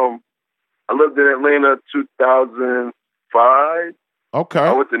 I lived in Atlanta 2005. Okay.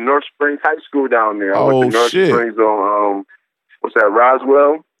 I went to North Springs High School down there. I Oh, went to North shit. Springs on what's that,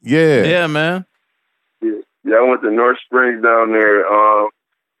 Roswell? Yeah. Yeah, man. Yeah, I went to North Springs down there.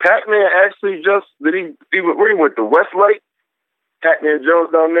 Pac-Man actually where he went to Westlake? Pac-Man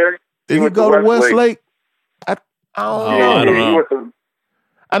Jones down there? Did he go to Westlake? I don't know. I don't know.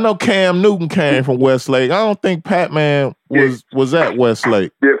 I know Cam Newton came from Westlake. I don't think Pac-Man was at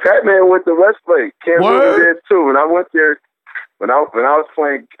Westlake. Yeah, Pac-Man went to Westlake. Cam Newton did too. And I went there when I was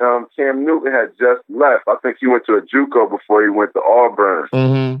playing. Cam Newton had just left. I think he went to a JUCO before he went to Auburn.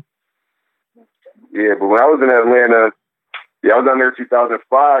 Mm-hmm. Yeah, but when I was in Atlanta, I was down there in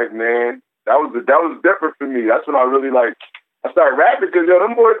 2005. Man, that was different for me. That's when I really I started rapping because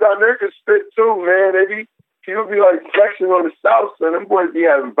them boys down there could spit too, man. People be like flexing on the South, so them boys be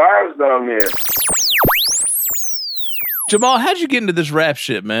having bars down there. Jamal, how'd you get into this rap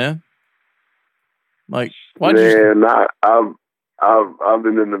shit, man? Like, why'd Man, I've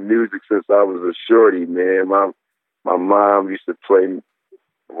been in the music since I was a shorty, man. My mom used to play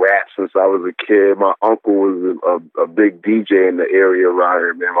rap since I was a kid. My uncle was a big DJ in the area around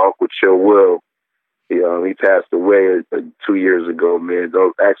here, man. My uncle Chill Will. He passed away 2 years ago, man.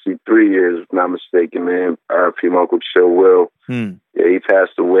 Actually, 3 years, if not mistaken, man. R.I.P. my Uncle Chill Will. Yeah, he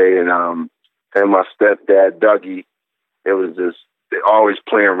passed away, and my stepdad, Dougie, it was just always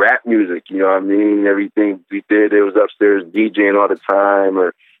playing rap music, you know what I mean? Everything we did, it was upstairs DJing all the time,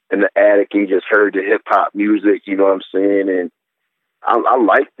 or in the attic, and you just heard the hip-hop music, you know what I'm saying? And I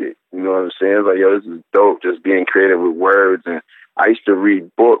liked it, you know what I'm saying? It was like, yo, this is dope, just being creative with words. And I used to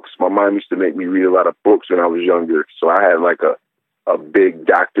read books. My mom used to make me read a lot of books when I was younger. So I had like a big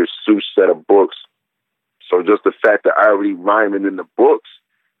Dr. Seuss set of books. So just the fact that I already rhyming in the books,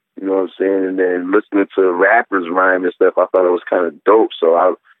 you know what I'm saying, and then listening to rappers rhyme and stuff, I thought it was kind of dope. So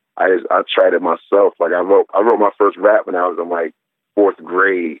I tried it myself. Like I wrote my first rap when I was in like 4th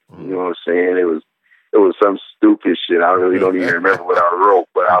grade. You know what I'm saying? It was some stupid shit. I really don't even remember what I wrote,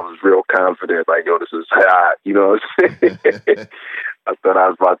 but I was real confident. Like, yo, this is hot. You know what I'm saying? I thought I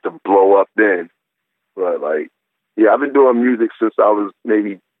was about to blow up then. But, like, yeah, I've been doing music since I was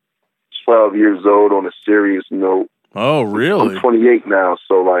maybe 12 years old on a serious note. Oh, really? I'm 28 now,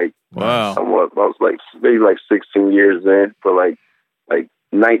 so, like, wow. I was, like, maybe, like, 16 years in. But, like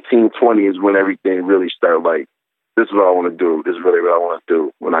 19, 20 is when everything really started, like, this is what I want to do. This is really what I want to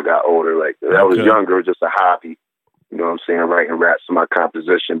do when I got older. Like, I was younger, it was just a hobby. You know what I'm saying? Writing raps in my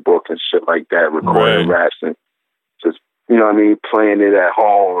composition book and shit like that, recording raps and just, you know what I mean, playing it at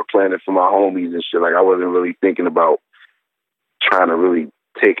home or playing it for my homies and shit. Like, I wasn't really thinking about trying to really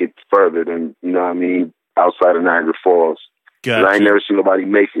take it further than, you know what I mean, outside of Niagara Falls. Gotcha. I ain't never seen nobody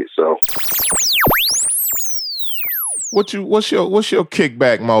make it, so. What's your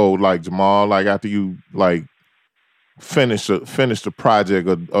kickback mode like, Jamal? Like after you like finish the project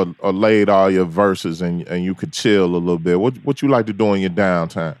or laid all your verses and you could chill a little bit. What you like to do in your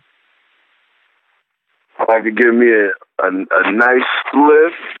downtime? I like to give me a nice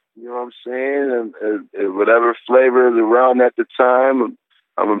spliff, you know what I'm saying, and whatever flavor is around at the time.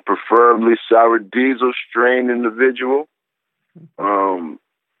 I'm a preferably sour diesel strain individual. I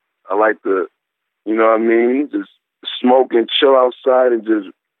like to, you know what I mean, just smoke and chill outside and just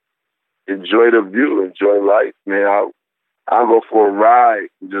enjoy the view, enjoy life, man. I'll go for a ride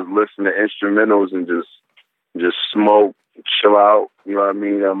and just listen to instrumentals and just smoke, chill out. You know what I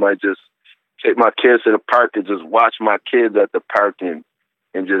mean? I might just take my kids to the park and just watch my kids at the park and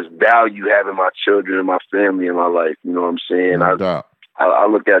just value having my children and my family in my life. You know what I'm saying? I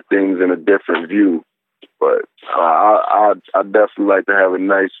look at things in a different view, but I definitely like to have a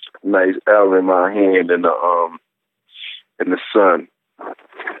nice L in my hand in the sun.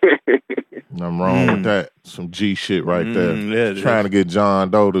 Nothing wrong with that. Some G shit right there. Yeah, trying to get John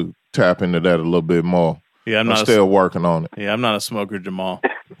Doe to tap into that a little bit more. Yeah, I'm still working on it. Yeah, I'm not a smoker, Jamal.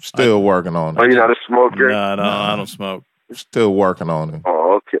 Still working on it. Oh, you're not a smoker? No, I don't smoke. Still working on it.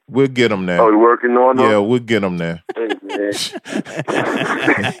 Oh, okay. We'll get them there. Oh, you're working on them? Yeah, we'll get them there. Hey, man.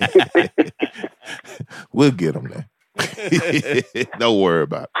 We'll get them there. Don't worry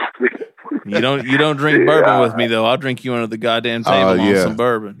about it. You don't drink bourbon with me though. I'll drink you under the goddamn table on some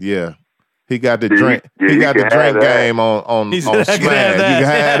bourbon. Yeah. He got the drink. He got the drink game on Smash. You can have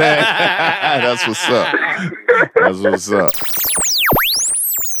that. That's what's up. That's what's up.